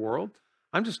reach the world.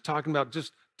 I'm just talking about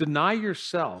just deny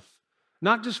yourself,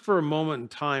 not just for a moment in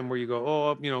time where you go,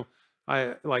 oh,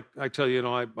 I tell you,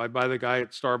 I buy the guy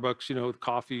at Starbucks, with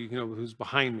coffee, who's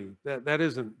behind me. That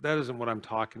isn't what I'm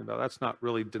talking about. That's not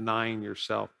really denying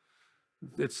yourself.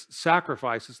 It's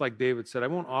sacrifice. It's like David said, I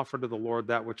won't offer to the Lord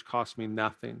that which costs me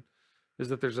nothing. Is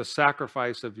that there's a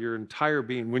sacrifice of your entire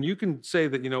being. When you can say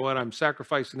that, I'm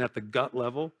sacrificing at the gut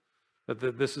level,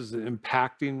 that this is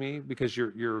impacting me because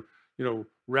you're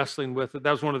wrestling with it.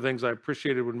 That was one of the things I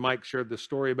appreciated when Mike shared the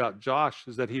story about Josh,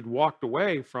 is that he'd walked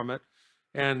away from it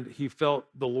and he felt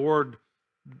the Lord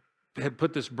had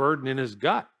put this burden in his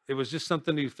gut. It was just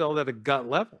something he felt at a gut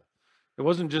level. It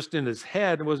wasn't just in his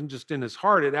head. It wasn't just in his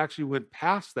heart. It actually went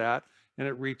past that and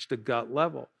it reached a gut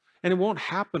level. And it won't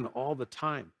happen all the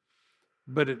time.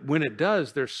 But when it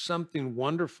does, there's something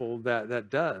wonderful that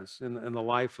does in the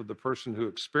life of the person who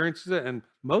experiences it, and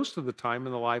most of the time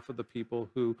in the life of the people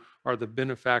who are the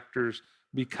benefactors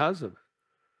because of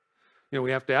it.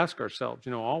 We have to ask ourselves,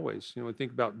 always, we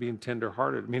think about being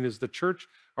tenderhearted. I mean, is the church,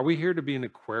 are we here to be an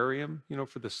aquarium,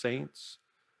 for the saints?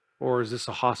 Or is this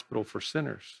a hospital for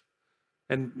sinners?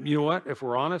 And you know what? If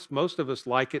we're honest, most of us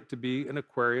like it to be an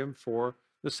aquarium for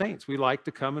the saints. We like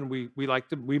to come and we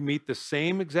meet the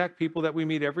same exact people that we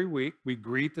meet every week. We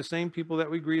greet the same people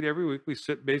that we greet every week. We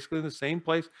sit basically in the same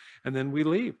place and then we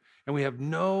leave. And we have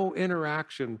no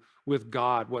interaction with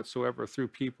God whatsoever through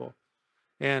people.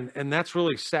 And that's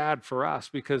really sad for us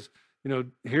because,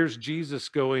 here's Jesus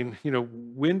going,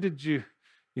 when did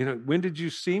you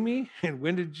see me? And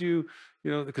when did you,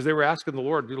 because they were asking the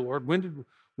Lord, Lord,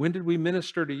 when did we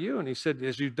minister to you? And he said,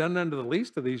 as you've done unto the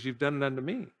least of these, you've done it unto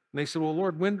me. And they said, well,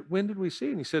 Lord, when did we see?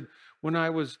 And he said, when I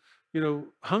was,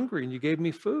 hungry and you gave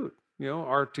me food.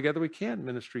 Our Together We Can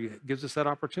ministry gives us that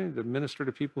opportunity to minister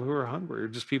to people who are hungry or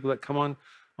just people that come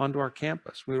onto our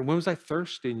campus. When was I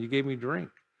thirsty and you gave me drink?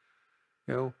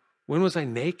 When was I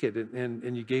naked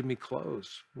and you gave me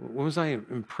clothes? When was I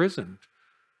imprisoned?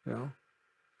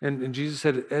 And Jesus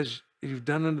said, as you've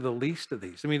done unto the least of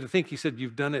these. I mean, to think he said,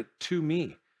 you've done it to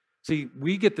me. See,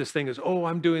 we get this thing as,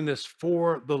 I'm doing this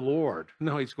for the Lord.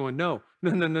 No, he's going, no.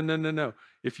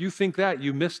 If you think that,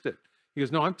 you missed it. He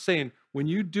goes, no, I'm saying when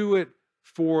you do it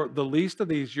for the least of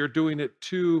these, you're doing it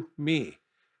to me.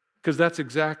 Because that's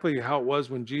exactly how it was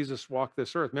when Jesus walked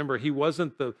this earth. Remember, he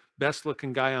wasn't the best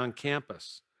looking guy on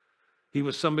campus. He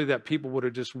was somebody that people would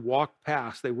have just walked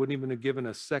past. They wouldn't even have given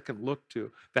a second look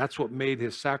to. That's what made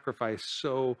his sacrifice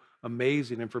so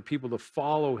amazing. And for people to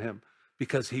follow him,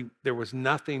 because there was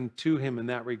nothing to him in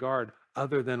that regard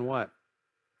other than what?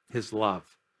 His love.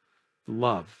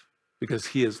 Love. Because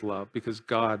he is love. Because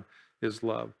God is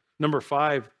love. Number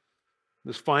 5,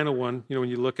 this final one, when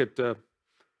you look at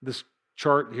this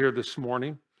chart here this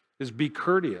morning, is be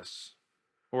courteous.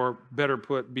 Or better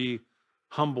put, be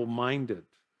humble-minded.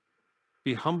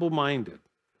 Be humble-minded.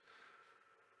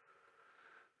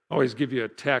 I always give you a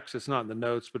text. It's not in the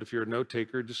notes, but if you're a note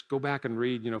taker, just go back and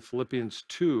read, Philippians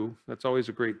 2. That's always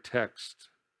a great text,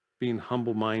 being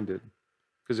humble-minded,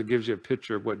 because it gives you a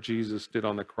picture of what Jesus did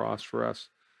on the cross for us.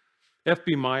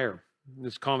 F.B. Meyer, in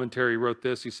his commentary, wrote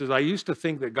this. He says, I used to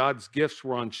think that God's gifts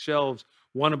were on shelves,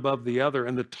 one above the other,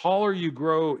 and the taller you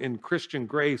grow in Christian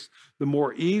grace, the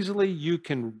more easily you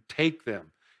can take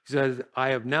them. He says,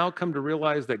 I have now come to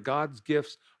realize that God's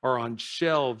gifts are on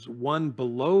shelves, one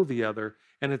below the other,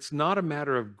 and it's not a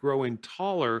matter of growing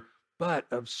taller, but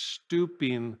of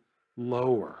stooping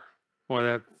lower.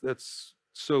 Boy, that's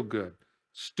so good.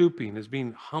 Stooping is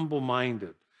being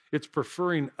humble-minded. It's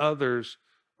preferring others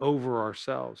over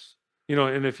ourselves.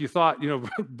 And if you thought,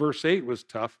 verse 8 was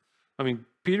tough, I mean,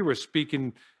 Peter was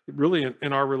speaking really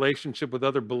in our relationship with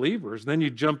other believers. Then you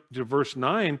jump to verse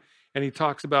 9, and he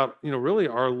talks about, really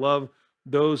our love,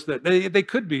 those that they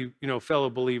could be, fellow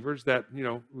believers that,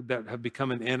 that have become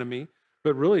an enemy.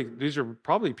 But really, these are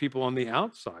probably people on the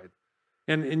outside.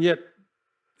 And yet,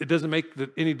 it doesn't make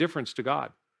any difference to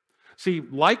God. See,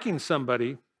 liking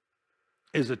somebody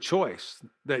is a choice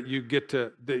that you get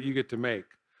to make.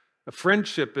 A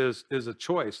friendship is a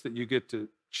choice that you get to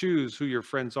choose who your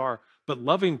friends are. But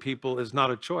loving people is not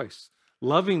a choice.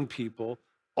 Loving people,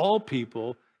 all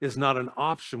people, is not an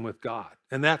option with God.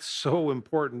 And that's so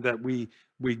important that we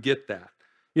get that.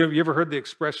 You ever heard the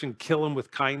expression, kill them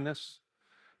with kindness?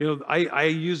 I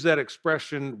use that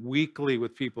expression weekly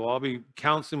with people. I'll be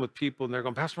counseling with people and they're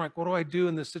going, Pastor Mike, what do I do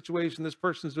in this situation? This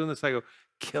person's doing this. I go,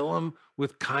 kill them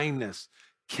with kindness.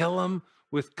 Kill them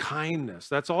with kindness.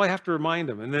 That's all I have to remind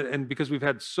them. And because we've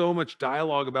had so much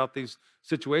dialogue about these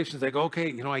situations, they go,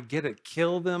 okay, I get it.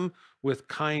 Kill them with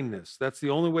kindness. That's the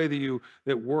only way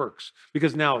that works.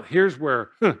 Because now here's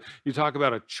where you talk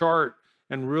about a chart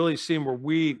and really seeing where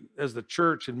we as the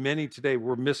church and many today,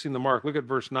 we're missing the mark. Look at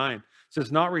verse 9. It says,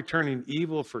 not returning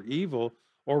evil for evil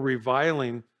or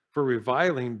reviling for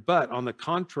reviling, but on the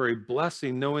contrary,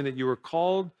 blessing, knowing that you were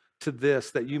called to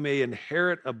this, that you may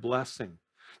inherit a blessing.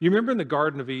 You remember in the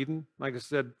Garden of Eden, like I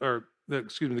said,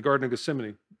 the Garden of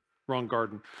Gethsemane, wrong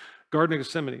garden. Garden of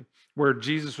Gethsemane, where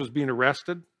Jesus was being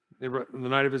arrested the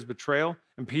night of his betrayal,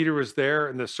 and Peter was there,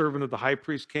 and the servant of the high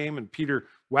priest came, and Peter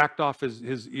whacked off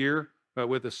his ear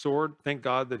with a sword. Thank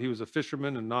God that he was a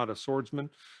fisherman and not a swordsman.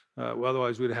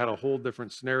 Otherwise, we'd have had a whole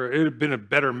different scenario. It would have been a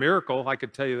better miracle, I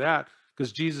could tell you that,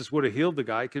 because Jesus would have healed the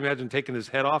guy. Can you imagine taking his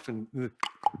head off and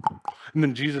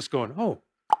then Jesus going, oh,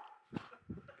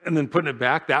 and then putting it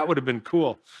back? That would have been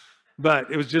cool.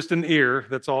 But it was just an ear.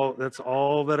 That's all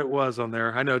that it was on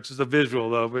there. I know it's just a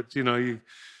visual though, but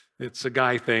it's a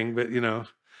guy thing, but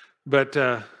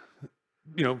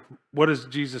what does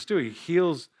Jesus do? He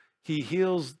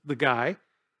heals the guy.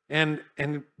 And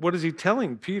what is he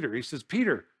telling Peter? He says,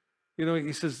 Peter,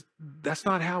 he says, that's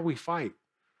not how we fight.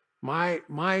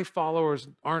 My followers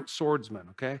aren't swordsmen,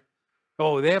 okay?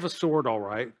 Oh, they have a sword, all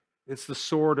right. It's the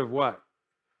sword of what?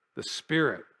 The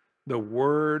Spirit, the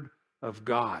Word of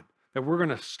God. That we're going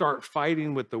to start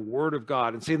fighting with the Word of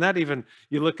God. And seeing that even,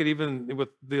 you look at even with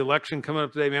the election coming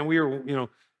up today, man,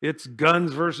 it's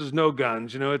guns versus no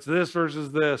guns. It's this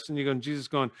versus this. And Jesus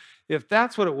going, if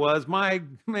that's what it was,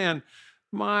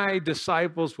 my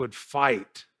disciples would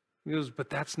fight. He goes, but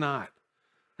that's not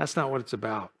what it's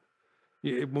about.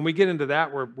 When we get into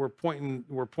that, we're pointing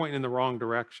in the wrong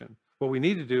direction. What we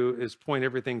need to do is point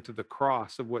everything to the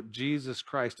cross of what Jesus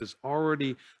Christ has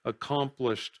already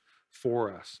accomplished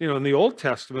for us. In the Old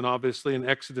Testament, obviously in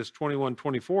Exodus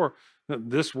 21:24,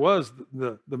 this was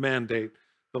the mandate,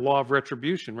 the law of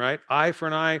retribution, right? Eye for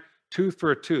an eye, tooth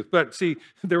for a tooth. But see,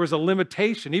 there was a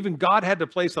limitation. Even God had to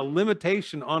place a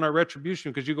limitation on our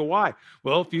retribution, because you go, why?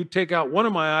 Well, if you take out one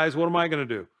of my eyes, what am I going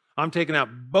to do? I'm taking out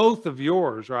both of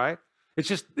yours, right? It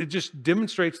just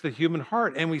demonstrates the human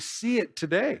heart, and we see it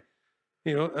today.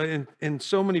 In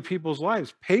so many people's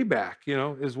lives, payback,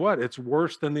 is what? It's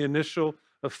worse than the initial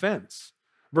offense.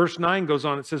 Verse 9 goes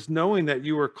on, it says, knowing that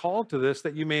you were called to this,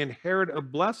 that you may inherit a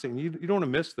blessing. You don't want to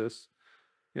miss this.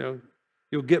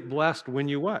 You'll get blessed when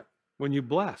you what? When you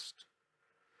blessed.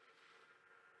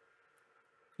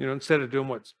 Instead of doing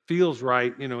what feels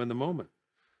right, in the moment.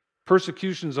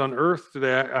 Persecutions on earth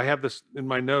today, I have this in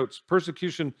my notes.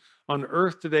 Persecution on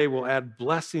earth today will add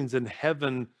blessings in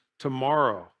heaven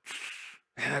tomorrow.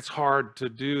 Man, that's hard to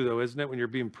do, though, isn't it? When you're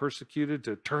being persecuted,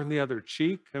 to turn the other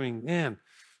cheek. I mean, man,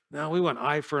 now we want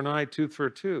eye for an eye, tooth for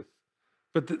a tooth.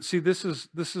 But see, this is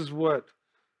what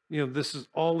this is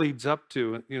all leads up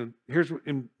to. Here's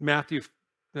in Matthew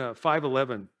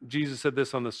 5:11, Jesus said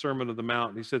this on the Sermon on the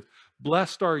Mount. He said,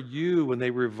 "Blessed are you when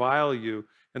they revile you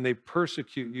and they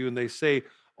persecute you and they say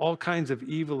all kinds of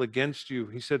evil against you."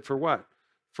 He said, "For what?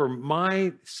 For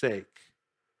my sake."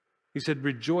 He said,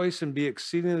 "Rejoice and be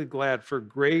exceedingly glad, for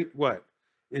great," what?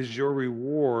 "Is your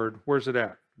reward." Where's it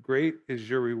at? "Great is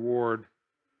your reward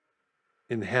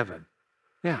in heaven."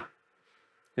 Yeah,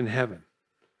 in heaven.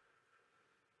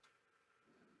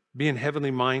 Being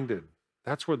heavenly minded.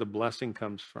 That's where the blessing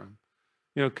comes from.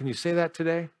 Can you say that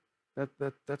today?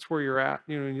 That's where you're at.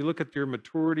 When you look at your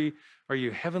maturity, are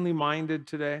you heavenly minded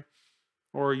today?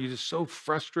 Or are you just so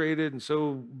frustrated and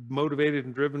so motivated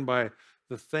and driven by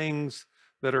the things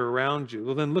that are around you?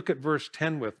 Well, then look at verse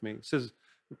 10 with me. It says,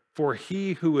 "For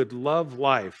he who would love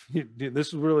life," this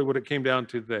is really what it came down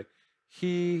to today.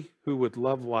 "He who would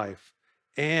love life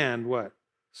and what?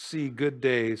 See good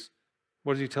days."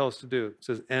 What does he tell us to do? It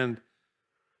says, "And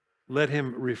let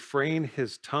him refrain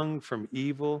his tongue from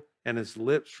evil and his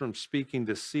lips from speaking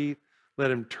deceit. Let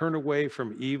him turn away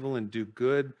from evil and do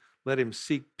good. Let him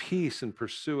seek peace and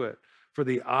pursue it. For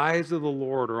the eyes of the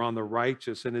Lord are on the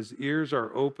righteous, and his ears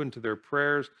are open to their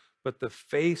prayers, but the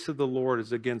face of the Lord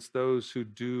is against those who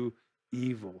do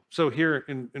evil." So here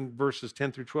in verses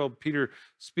 10 through 12, Peter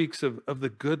speaks of the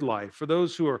good life, for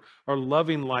those who are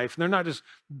loving life, and they're not just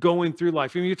going through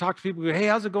life. You talk to people, "Hey,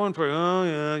 how's it going for you?" "Oh,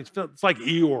 yeah." It's like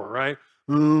Eeyore, right?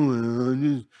 "Oh, well,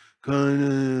 just kind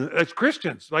of." As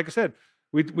Christians, like I said,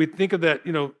 We think of that,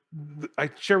 I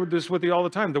share this with you all the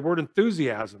time. The word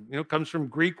enthusiasm, comes from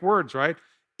Greek words, right?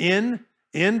 In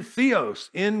theos,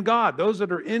 in God. Those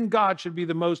that are in God should be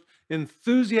the most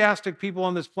enthusiastic people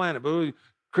on this planet. But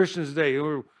Christians today,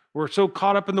 we're so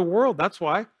caught up in the world. That's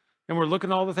why. And we're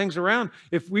looking at all the things around.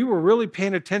 If we were really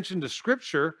paying attention to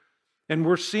Scripture and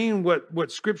we're seeing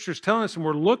what Scripture's telling us and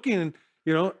we're looking,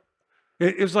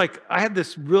 it was like I had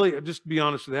this really, just to be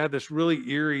honest with you, I had this really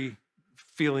eerie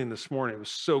feeling this morning. It was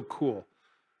so cool.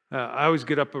 I always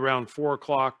get up around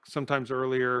 4:00, sometimes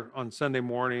earlier on Sunday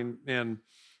morning, and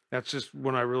that's just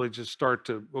when I really just start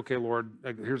to, okay, Lord,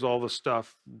 here's all the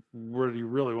stuff. What do you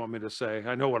really want me to say?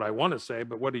 I know what I want to say,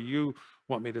 but what do you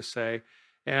want me to say?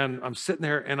 And I'm sitting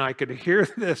there and I could hear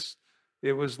this.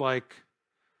 It was like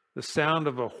the sound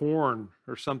of a horn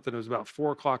or something. It was about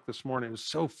 4:00 this morning. It was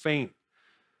so faint.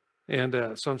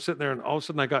 And so I'm sitting there and all of a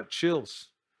sudden I got chills.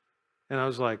 And I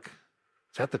was like,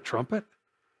 is that the trumpet?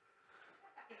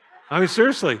 I mean,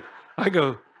 seriously, I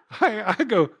go,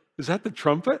 is that the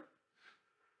trumpet?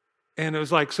 And it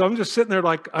was like, so I'm just sitting there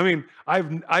like, I mean,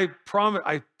 I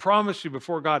promise you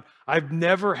before God, I've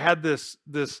never had this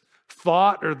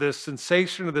thought or this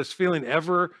sensation or this feeling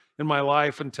ever in my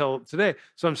life until today.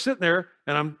 So I'm sitting there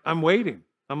and I'm waiting.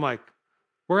 I'm like,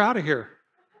 we're out of here.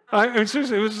 I mean,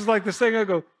 seriously, it was just like this thing. I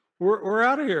go, we're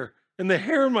out of here. And the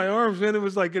hair in my arms, man, it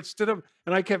was like it stood up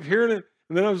and I kept hearing it.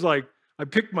 And then I was like, I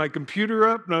picked my computer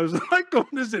up and I was like, going,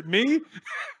 is it me? And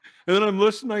then I'm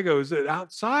listening. I go, is it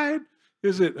outside?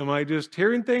 Am I just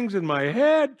hearing things in my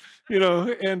head?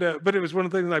 But it was one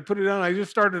of the things, I put it down, I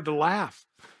just started to laugh.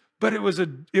 But it was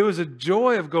a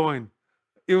joy of going,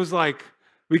 it was like,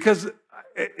 because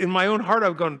in my own heart,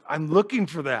 I've gone, I'm looking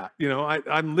for that.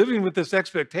 I'm living with this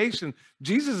expectation.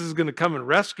 Jesus is going to come and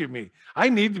rescue me. I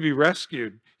need to be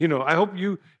rescued. I hope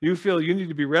you feel you need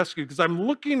to be rescued, because I'm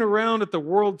looking around at the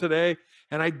world today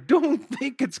and I don't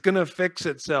think it's going to fix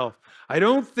itself. I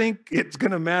don't think it's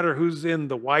going to matter who's in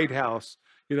the White House.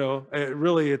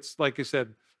 Really, it's like I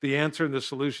said, the answer and the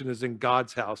solution is in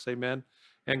God's house. Amen.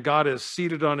 And God is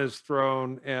seated on his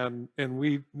throne, and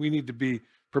we need to be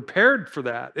prepared for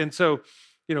that. And so,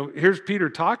 here's Peter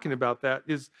talking about that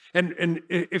and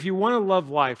if you want to love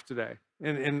life today,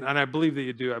 and I believe that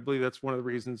you do, I believe that's one of the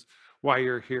reasons why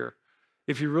you're here.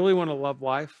 If you really want to love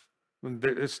life,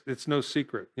 it's no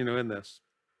secret, in this,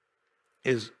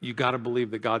 is you got to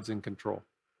believe that God's in control.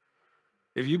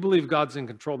 If you believe God's in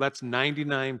control, that's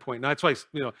 99.9. That's why,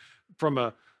 from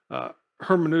a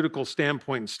hermeneutical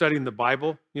standpoint, studying the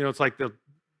Bible, it's like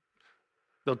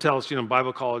they'll tell us, in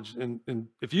Bible college, and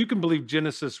if you can believe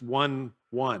Genesis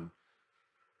 1:1,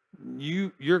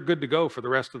 you're good to go for the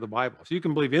rest of the Bible. If you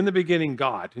can believe in the beginning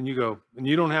God, and you go, and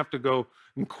you don't have to go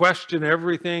and question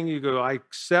everything, you go, I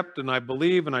accept and I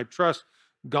believe and I trust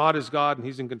God is God and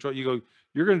he's in control. You go,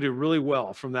 you're going to do really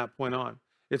well from that point on.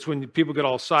 It's when people get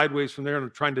all sideways from there and are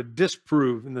trying to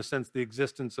disprove, in the sense, the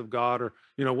existence of God, or,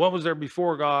 what was there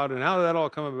before God and how did that all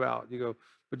come about? You go,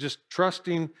 but just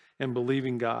trusting and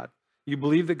believing God. You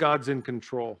believe that God's in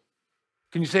control.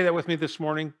 Can you say that with me this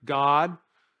morning? God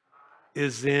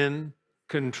is in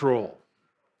control.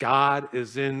 God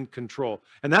is in control.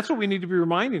 And that's what we need to be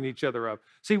reminding each other of.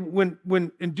 See,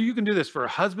 you can do this for a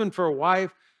husband, for a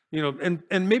wife, and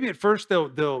maybe at first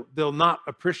they'll not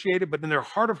appreciate it, but in their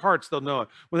heart of hearts, they'll know it.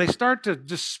 When they start to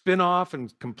just spin off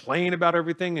and complain about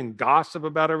everything and gossip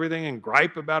about everything and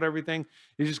gripe about everything,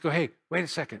 you just go, hey, wait a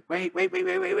second. Wait. And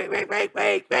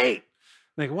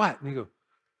they go, what? And you go,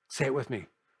 say it with me.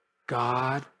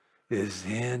 God is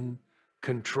in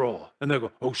control. And they'll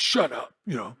go, oh, shut up.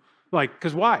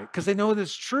 Because why? Because they know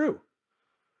that's true.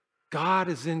 God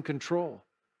is in control.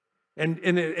 And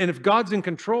if God's in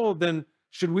control, then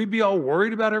should we be all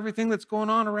worried about everything that's going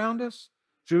on around us?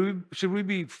 Should we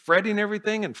be fretting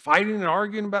everything and fighting and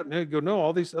arguing about it? No,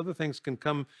 all these other things can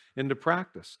come into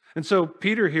practice. And so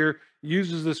Peter here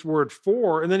uses this word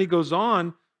for, and then he goes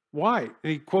on. Why?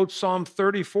 And he quotes Psalm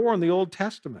 34 in the Old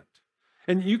Testament.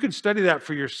 And you can study that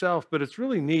for yourself, but it's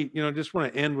really neat. I just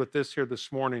want to end with this here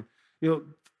this morning.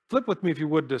 Flip with me, if you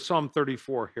would, to Psalm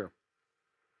 34 here.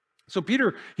 So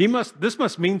Peter, this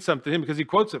must mean something to him, because he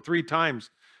quotes it 3 times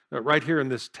right here in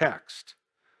this text.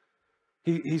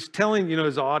 He's telling,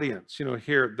 his audience,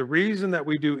 here, the reason that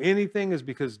we do anything is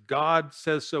because God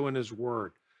says so in his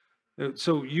word.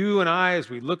 So you and I, as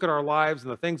we look at our lives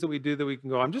and the things that we do, that we can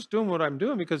go, I'm just doing what I'm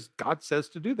doing because God says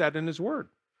to do that in his word.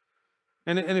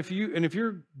 And if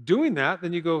you're doing that,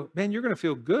 then you go, man, you're going to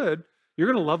feel good.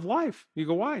 You're going to love life. You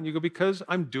go, why? And you go, because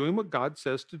I'm doing what God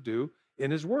says to do in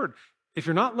his word. If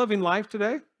you're not loving life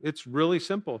today, it's really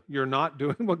simple. You're not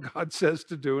doing what God says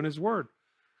to do in his word.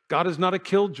 God is not a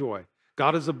killjoy.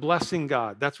 God is a blessing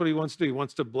God. That's what he wants to do. He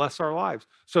wants to bless our lives.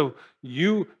 So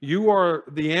you are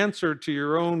the answer to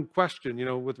your own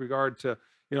question, with regard to,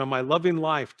 am I loving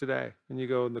life today? And you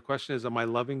go, and the question is, am I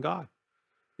loving God?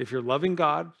 If you're loving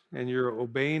God and you're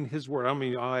obeying his word, I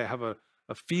mean, I have a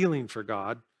feeling for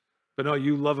God, but no,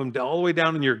 you love him all the way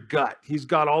down in your gut. He's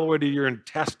got all the way to your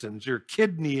intestines, your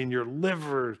kidney and your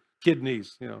liver,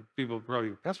 kidneys. People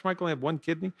probably, Pastor Michael, only have one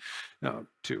kidney? No,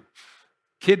 two.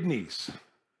 Kidneys,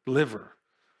 liver.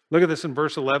 Look at this in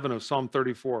verse 11 of Psalm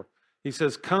 34. He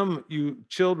says, come, you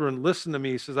children, listen to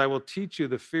me. He says, I will teach you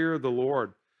the fear of the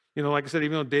Lord. Like I said,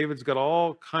 even though David's got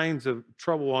all kinds of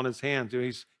trouble on his hands,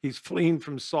 he's fleeing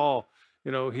from Saul.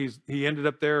 He ended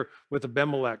up there with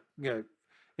Abimelech,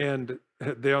 and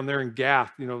down there in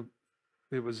Gath.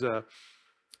 It was. You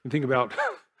think about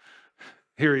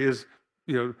here he is,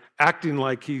 acting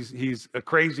like he's a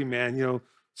crazy man.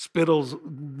 Spittle's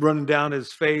running down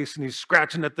his face, and he's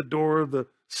scratching at the door of the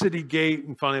city gate.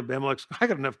 And finally, Abimelech's, I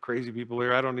got enough crazy people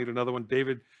here. I don't need another one.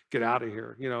 David, get out of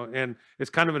here. And it's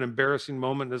kind of an embarrassing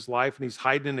moment in his life. And he's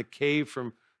hiding in a cave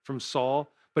from Saul.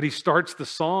 But he starts the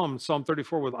Psalm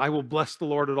 34, with, I will bless the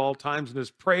Lord at all times, and his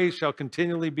praise shall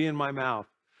continually be in my mouth.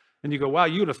 And you go, wow,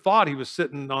 you would have thought he was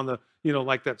sitting on the,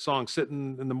 like that song,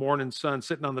 sitting in the morning sun,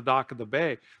 sitting on the dock of the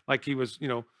bay, like he was,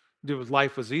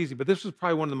 life was easy. But this was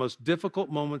probably one of the most difficult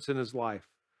moments in his life.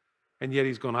 And yet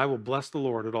he's going, I will bless the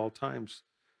Lord at all times.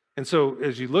 And so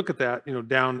as you look at that,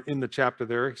 down in the chapter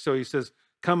there, so he says,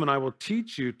 come and I will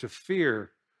teach you to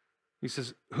fear. He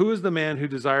says, who is the man who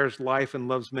desires life and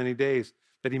loves many days,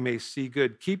 that he may see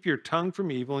good? Keep your tongue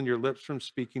from evil and your lips from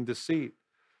speaking deceit.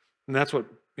 And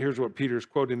here's what Peter's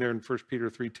quoting there in 1 Peter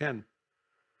 3:10.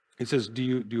 He says, do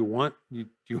you want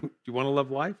to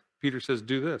love life? Peter says,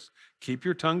 do this. Keep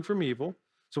your tongue from evil.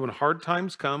 So when hard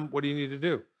times come, what do you need to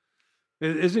do?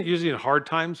 It isn't usually in hard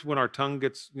times when our tongue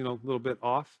gets, a little bit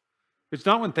off. It's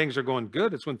not when things are going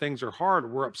good. It's when things are hard, or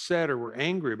we're upset, or we're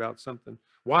angry about something.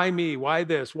 Why me? Why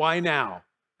this? Why now?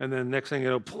 And then next thing you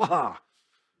know, blah,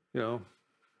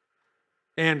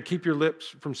 And keep your lips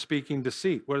from speaking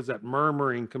deceit. What is that?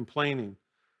 Murmuring, complaining.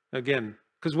 Again,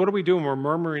 because what are we doing? We're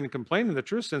murmuring and complaining. In the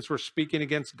true sense, we're speaking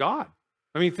against God.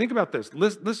 I mean, think about this.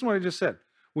 Listen to what I just said.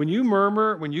 When you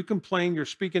murmur, when you complain, you're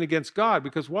speaking against God.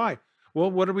 Because why?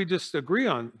 Well, what did we just agree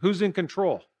on? Who's in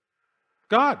control?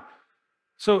 God.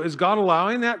 So is God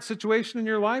allowing that situation in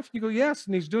your life? You go, yes.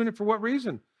 And he's doing it for what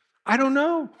reason? I don't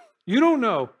know. You don't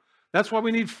know. That's why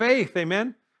we need faith.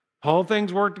 Amen. All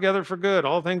things work together for good.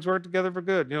 All things work together for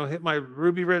good. Hit my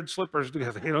ruby red slippers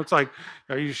together. It's like,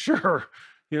 are you sure?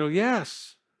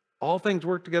 Yes. All things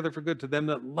work together for good to them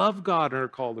that love God and are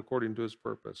called according to his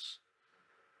purpose.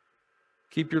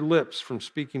 Keep your lips from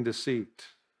speaking deceit.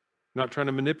 Not trying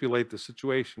to manipulate the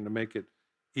situation to make it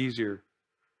easier.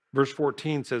 Verse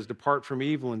 14 says, depart from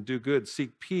evil and do good.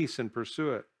 Seek peace and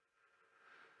pursue it.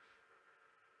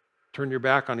 Turn your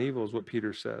back on evil is what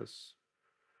Peter says.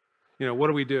 What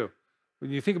do we do? When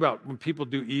you think about when people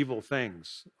do evil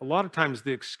things, a lot of times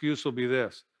the excuse will be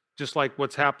this, just like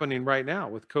what's happening right now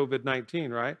with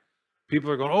COVID-19, right? People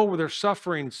are going, oh, well, they're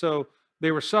suffering. So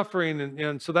they were suffering.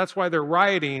 And so that's why they're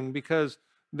rioting, because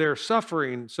they're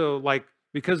suffering. So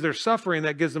because they're suffering,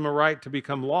 that gives them a right to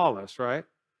become lawless, right?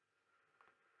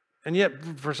 And yet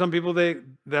for some people,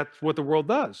 that's what the world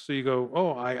does. So you go,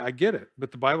 oh, I get it.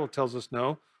 But the Bible tells us,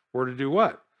 no, we're to do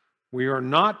what? We are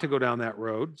not to go down that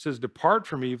road. It says, depart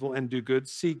from evil and do good,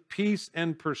 seek peace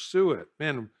and pursue it.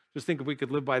 Man, just think if we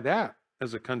could live by that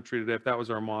as a country today, if that was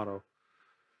our motto.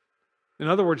 In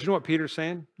other words, you know what Peter's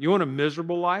saying? You want a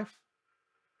miserable life?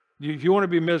 If you want to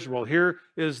be miserable, here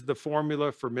is the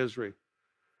formula for misery.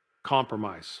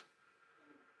 Compromise.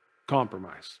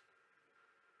 Compromise.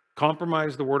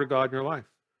 Compromise the word of God in your life.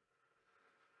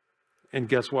 And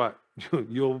guess what?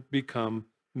 You'll become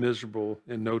miserable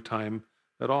in no time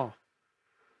at all.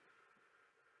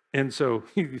 And so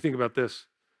you think about this.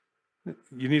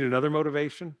 You need another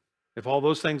motivation. If all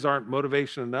those things aren't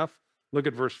motivation enough, look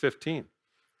at verse 15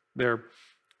 there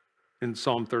in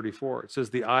Psalm 34. It says,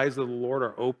 the eyes of the Lord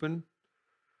are open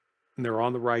and they're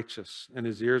on the righteous, and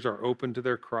his ears are open to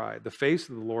their cry. The face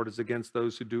of the Lord is against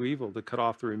those who do evil, to cut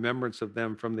off the remembrance of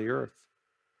them from the earth.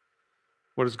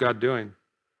 What is God doing?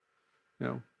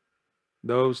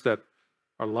 Those that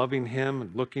are loving him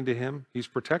and looking to him, he's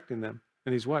protecting them.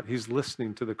 And he's what? He's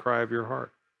listening to the cry of your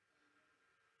heart.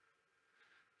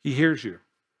 He hears you.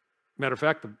 Matter of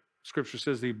fact, the scripture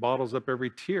says that he bottles up every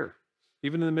tear,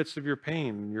 even in the midst of your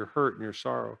pain and your hurt and your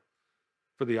sorrow.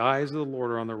 For the eyes of the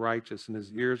Lord are on the righteous, and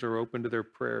his ears are open to their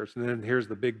prayers. And then here's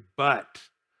the big but.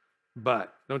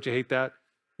 But. Don't you hate that?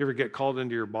 You ever get called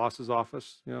into your boss's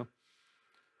office?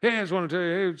 Hey, I just want to tell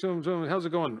you, hey, how's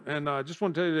it going? And I just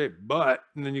want to tell you today, but,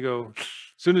 and then you go, as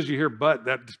soon as you hear but,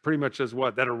 that pretty much says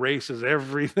what? That erases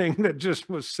everything that just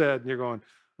was said. And you're going,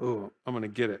 oh, I'm going to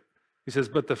get it. He says,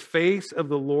 but the face of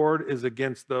the Lord is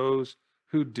against those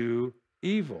who do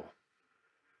evil.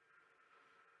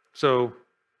 So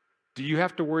do you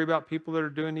have to worry about people that are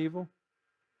doing evil?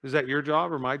 Is that your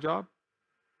job or my job?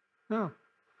 No.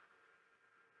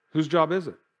 Whose job is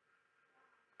it?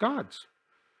 God's.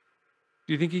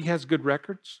 Do you think he has good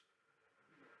records?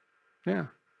 Yeah.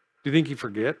 Do you think he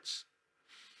forgets?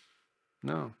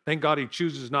 No. Thank God he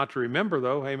chooses not to remember,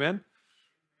 though. Amen.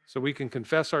 So we can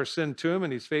confess our sin to him,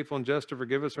 and he's faithful and just to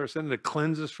forgive us our sin and to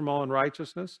cleanse us from all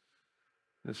unrighteousness.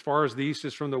 And as far as the east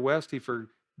is from the west, he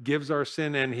forgives our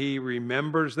sin and he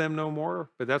remembers them no more.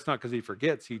 But that's not because he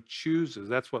forgets. He chooses.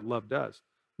 That's what love does.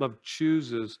 Love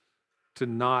chooses to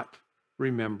not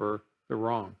remember the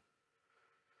wrong.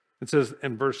 It says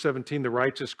in verse 17, the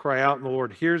righteous cry out and the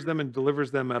Lord hears them and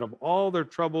delivers them out of all their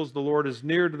troubles. The Lord is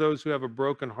near to those who have a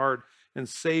broken heart and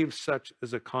saves such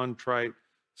as a contrite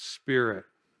spirit.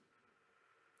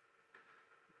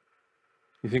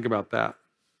 You think about that.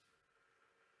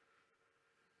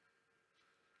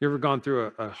 You ever gone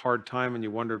through a hard time and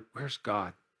you wondered, where's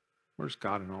God? Where's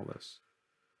God in all this?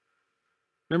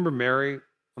 Remember Mary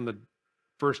on the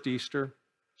first Easter?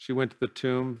 She went to the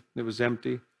tomb. It was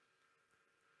empty.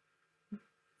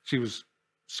 She was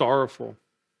sorrowful.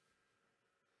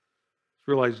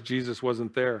 She realized Jesus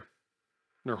wasn't there.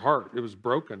 In her heart, it was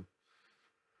broken.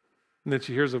 And then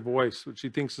she hears a voice, which she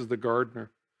thinks is the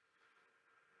gardener.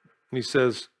 And he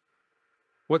says,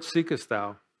 what seekest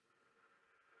thou?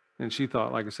 And she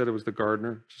thought, like I said, it was the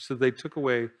gardener. She said, they took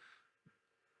away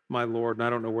my Lord, and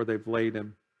I don't know where they've laid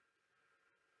him.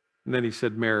 And then he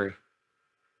said, Mary.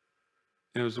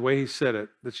 And it was the way he said it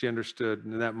that she understood.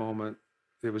 And in that moment,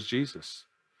 it was Jesus.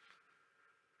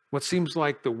 What seems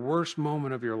like the worst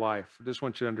moment of your life, I just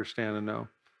want you to understand and know,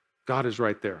 God is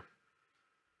right there.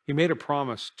 He made a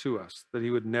promise to us that he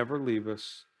would never leave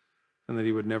us and that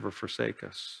he would never forsake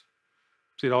us.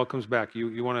 See, it all comes back.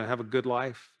 You want to have a good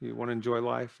life, you want to enjoy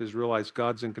life, is realize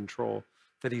God's in control,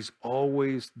 that he's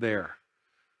always there.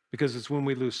 Because it's when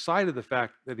we lose sight of the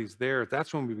fact that he's there,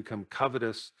 that's when we become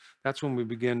covetous. That's when we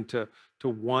begin to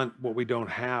want what we don't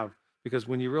have. Because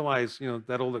when you realize,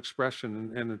 that old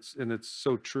expression, and it's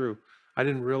so true, I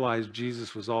didn't realize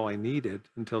Jesus was all I needed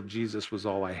until Jesus was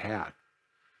all I had.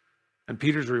 And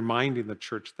Peter's reminding the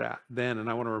church that then, and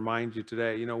I want to remind you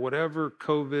today, whatever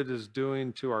COVID is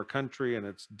doing to our country, and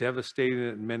it's devastating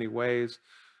it in many ways,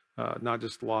 not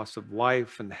just loss of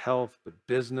life and health, but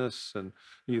business. And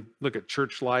you look at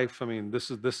church life. I mean, this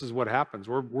is what happens.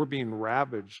 We're being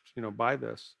ravaged, by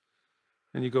this.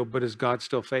 And you go, but is God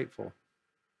still faithful?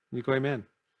 And you go, amen.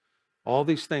 All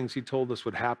these things he told us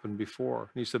would happen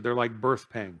before. And he said they're like birth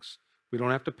pangs. We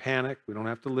don't have to panic. We don't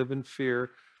have to live in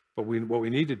fear. But what we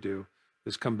need to do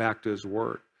is come back to his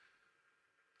word.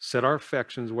 Set our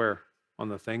affections where? On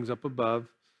the things up above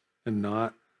and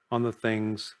not on the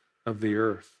things of the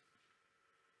earth.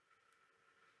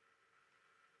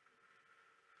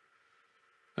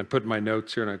 I put in my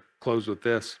notes here and I close with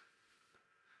this.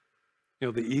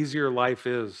 The easier life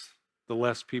is, the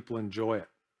less people enjoy it.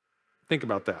 Think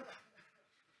about that.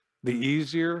 The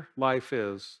easier life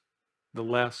is, the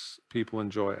less people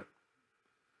enjoy it.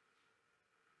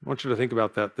 I want you to think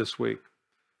about that this week.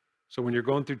 So when you're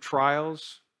going through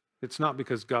trials, it's not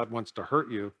because God wants to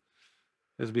hurt you,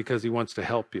 it's because he wants to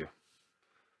help you.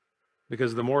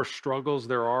 Because the more struggles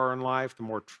there are in life, the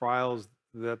more trials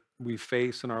that we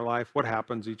face in our life, what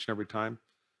happens each and every time?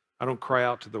 I don't cry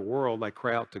out to the world, I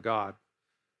cry out to God.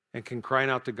 And can crying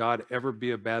out to God ever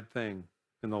be a bad thing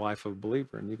in the life of a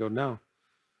believer? And you go, no.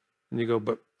 And you go,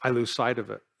 but I lose sight of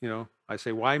it. I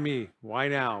say, why me? Why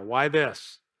now? Why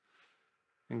this?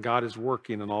 And God is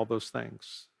working in all those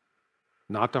things,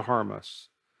 not to harm us,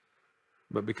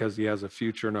 but because he has a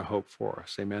future and a hope for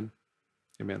us. Amen?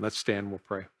 Amen. Let's stand, we'll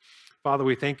pray. Father,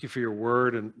 we thank you for your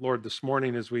word. And Lord, this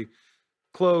morning as we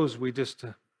close, we just,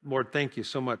 Lord, thank you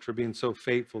so much for being so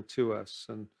faithful to us.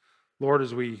 And Lord,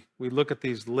 as we look at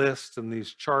these lists and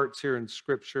these charts here in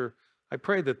Scripture, I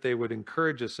pray that they would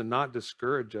encourage us and not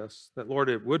discourage us. That, Lord,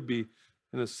 it would be,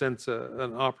 in a sense,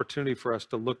 an opportunity for us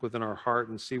to look within our heart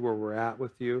and see where we're at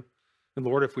with you. And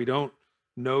Lord, if we don't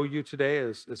know you today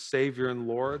as Savior and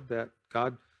Lord, that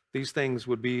God, these things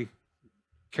would be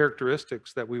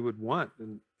characteristics that we would want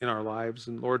in our lives.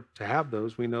 And Lord, to have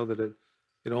those, we know that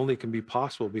it only can be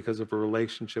possible because of a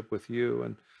relationship with you.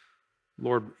 And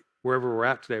Lord, wherever we're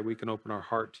at today, we can open our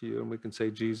heart to you and we can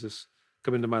say, Jesus,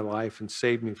 come into my life and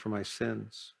save me from my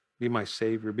sins. Be my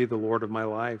Savior. Be the Lord of my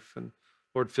life. And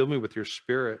Lord, fill me with your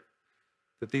Spirit,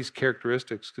 that these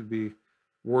characteristics could be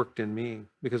worked in me.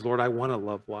 Because, Lord, I want to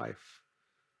love life.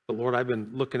 But, Lord, I've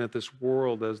been looking at this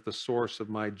world as the source of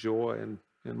my joy and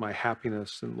my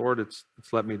happiness. And, Lord, it's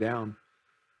let me down.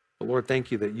 But, Lord,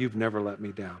 thank you that you've never let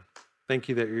me down. Thank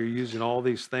you that you're using all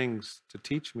these things to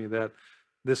teach me that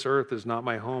this earth is not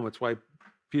my home. It's why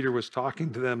Peter was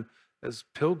talking to them as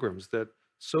pilgrims, that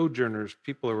sojourners,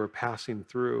 people who were passing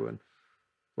through. And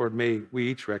Lord, may we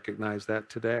each recognize that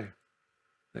today.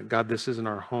 That God, this isn't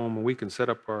our home, and we can set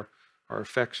up our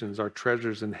affections, our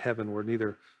treasures in heaven where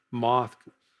neither moth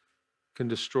can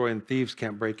destroy and thieves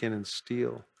can't break in and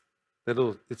steal.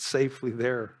 That it's safely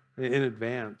there in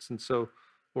advance. And so,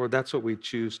 Lord, that's what we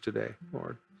choose today,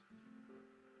 Lord.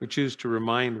 We choose to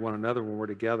remind one another when we're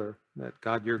together that,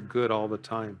 God, you're good all the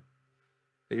time,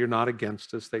 that you're not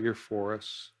against us, that you're for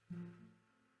us.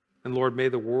 And Lord, may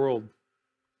the world,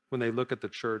 when they look at the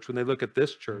church, when they look at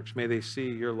this church, may they see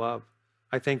your love.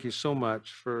 I thank you so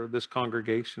much for this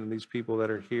congregation and these people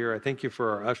that are here. I thank you for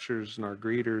our ushers and our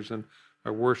greeters and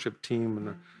our worship team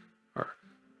and our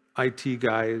IT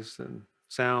guys and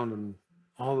sound and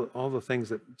all the things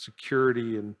that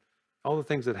security and all the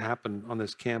things that happen on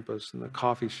this campus and the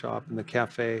coffee shop and the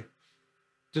cafe.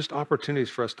 Just opportunities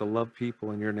for us to love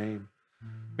people in your name.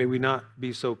 May we not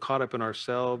be so caught up in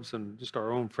ourselves and just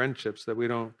our own friendships that we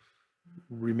don't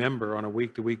remember on a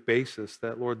week-to-week basis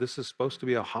that, Lord, this is supposed to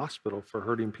be a hospital for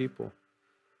hurting people.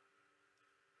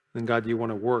 And God, you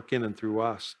want to work in and through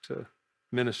us to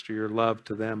minister your love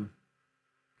to them.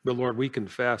 But Lord, we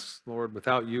confess, Lord,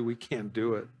 without you, we can't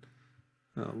do it.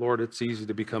 Lord, it's easy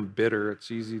to become bitter.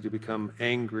 It's easy to become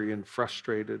angry and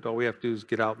frustrated. All we have to do is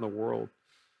get out in the world.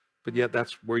 But yet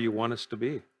that's where you want us to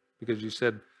be, because you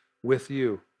said, with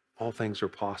you, all things are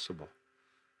possible.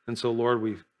 And so, Lord,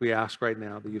 we ask right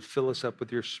now that you fill us up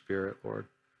with your Spirit, Lord.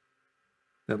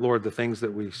 That, Lord, the things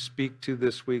that we speak to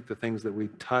this week, the things that we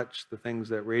touch, the things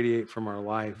that radiate from our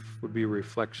life would be a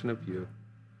reflection of you.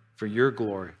 For your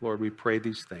glory, Lord, we pray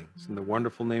these things in the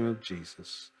wonderful name of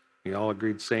Jesus. We all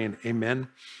agreed saying amen,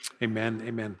 amen,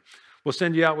 amen. We'll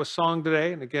send you out with song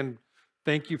today. And again,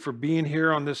 thank you for being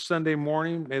here on this Sunday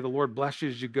morning. May the Lord bless you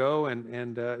as you go.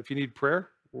 And if you need prayer,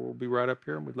 we'll be right up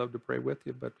here and we'd love to pray with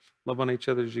you. But love on each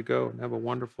other as you go and have a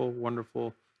wonderful,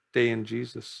 wonderful day in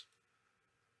Jesus.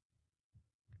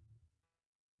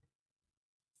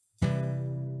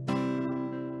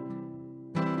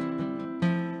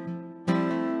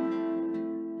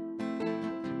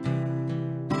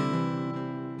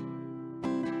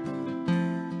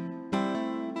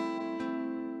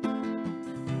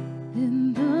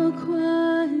 In the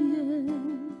quiet,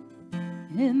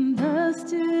 in the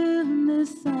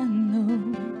stillness, I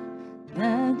know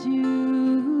that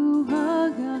you are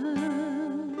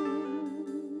God.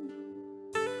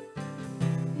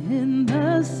 In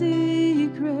the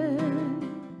secret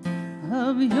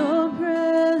of your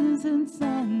presence,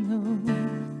 I know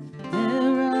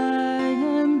there I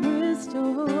am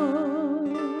restored.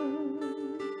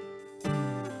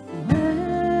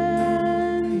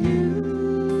 When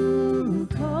you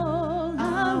call,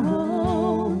 I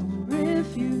won't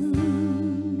refuse.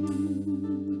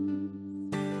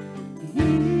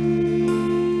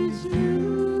 Each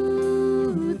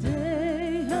new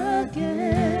day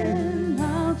again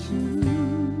I'll choose.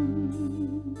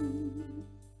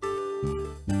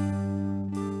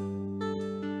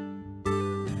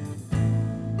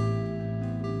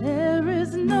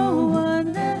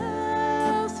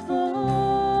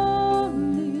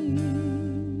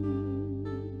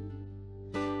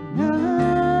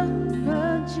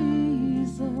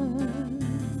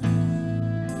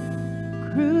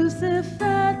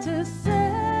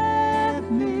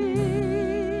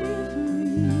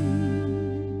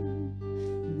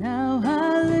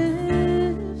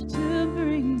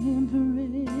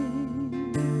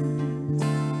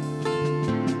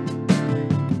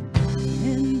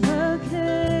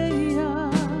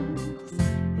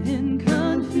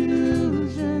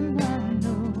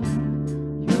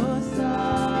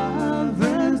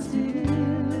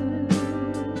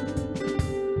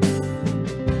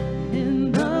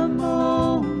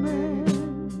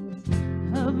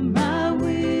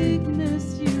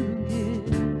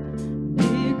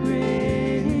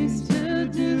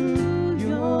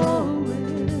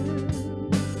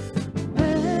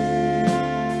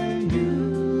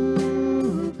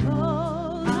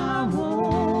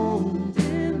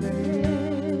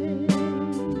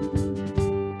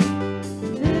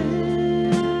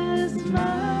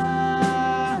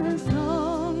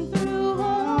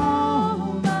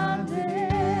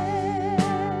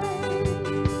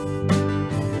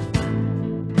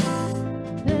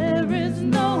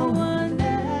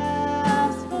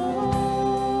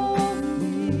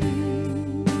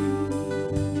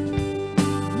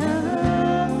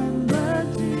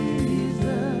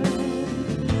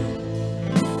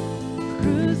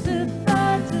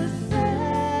 crucified to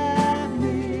set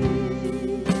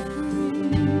me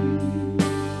free.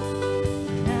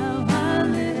 Now I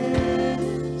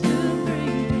live to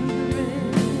bring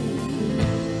praise.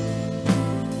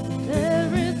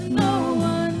 There is no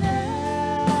one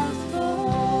else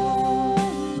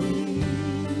for me,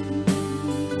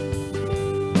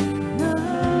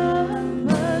 none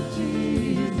but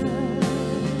Jesus,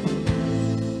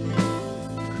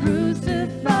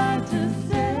 crucified to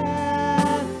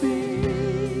set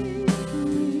me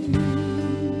free.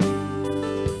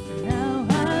 Now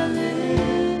I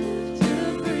live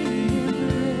to bring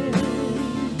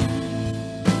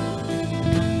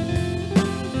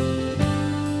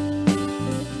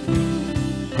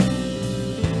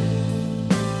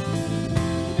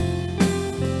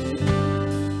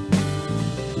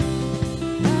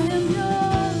I am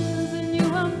yours and you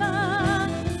are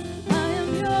mine. I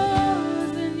am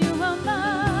yours and you are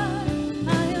mine.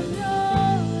 I am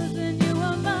yours and you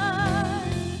are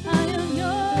mine. I am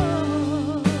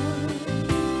yours.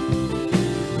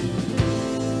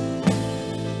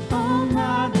 All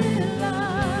my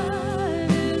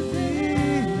delight is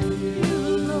in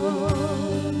you,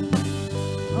 Lord.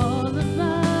 All of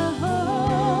my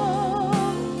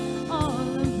hope,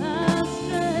 all of my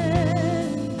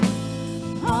strength,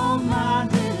 all my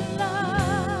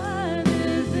delight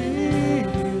is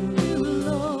in you,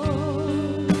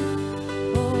 Lord,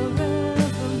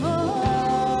 forevermore.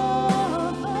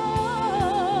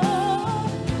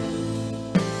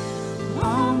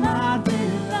 All my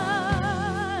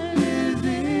delight is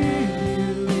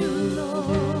in you,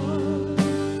 Lord.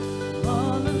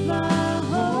 All of my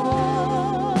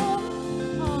hope,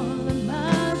 all of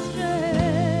my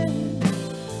strength,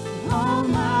 all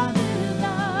my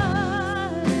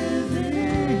delight is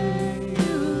in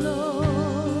you,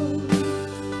 Lord,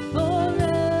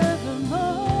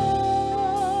 forevermore.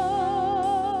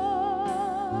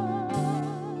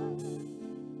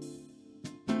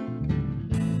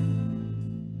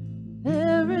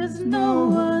 There is no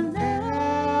one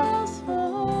else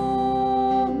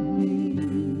for me,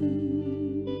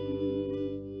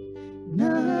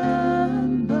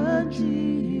 none but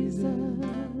Jesus,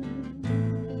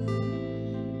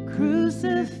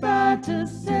 crucified to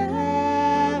set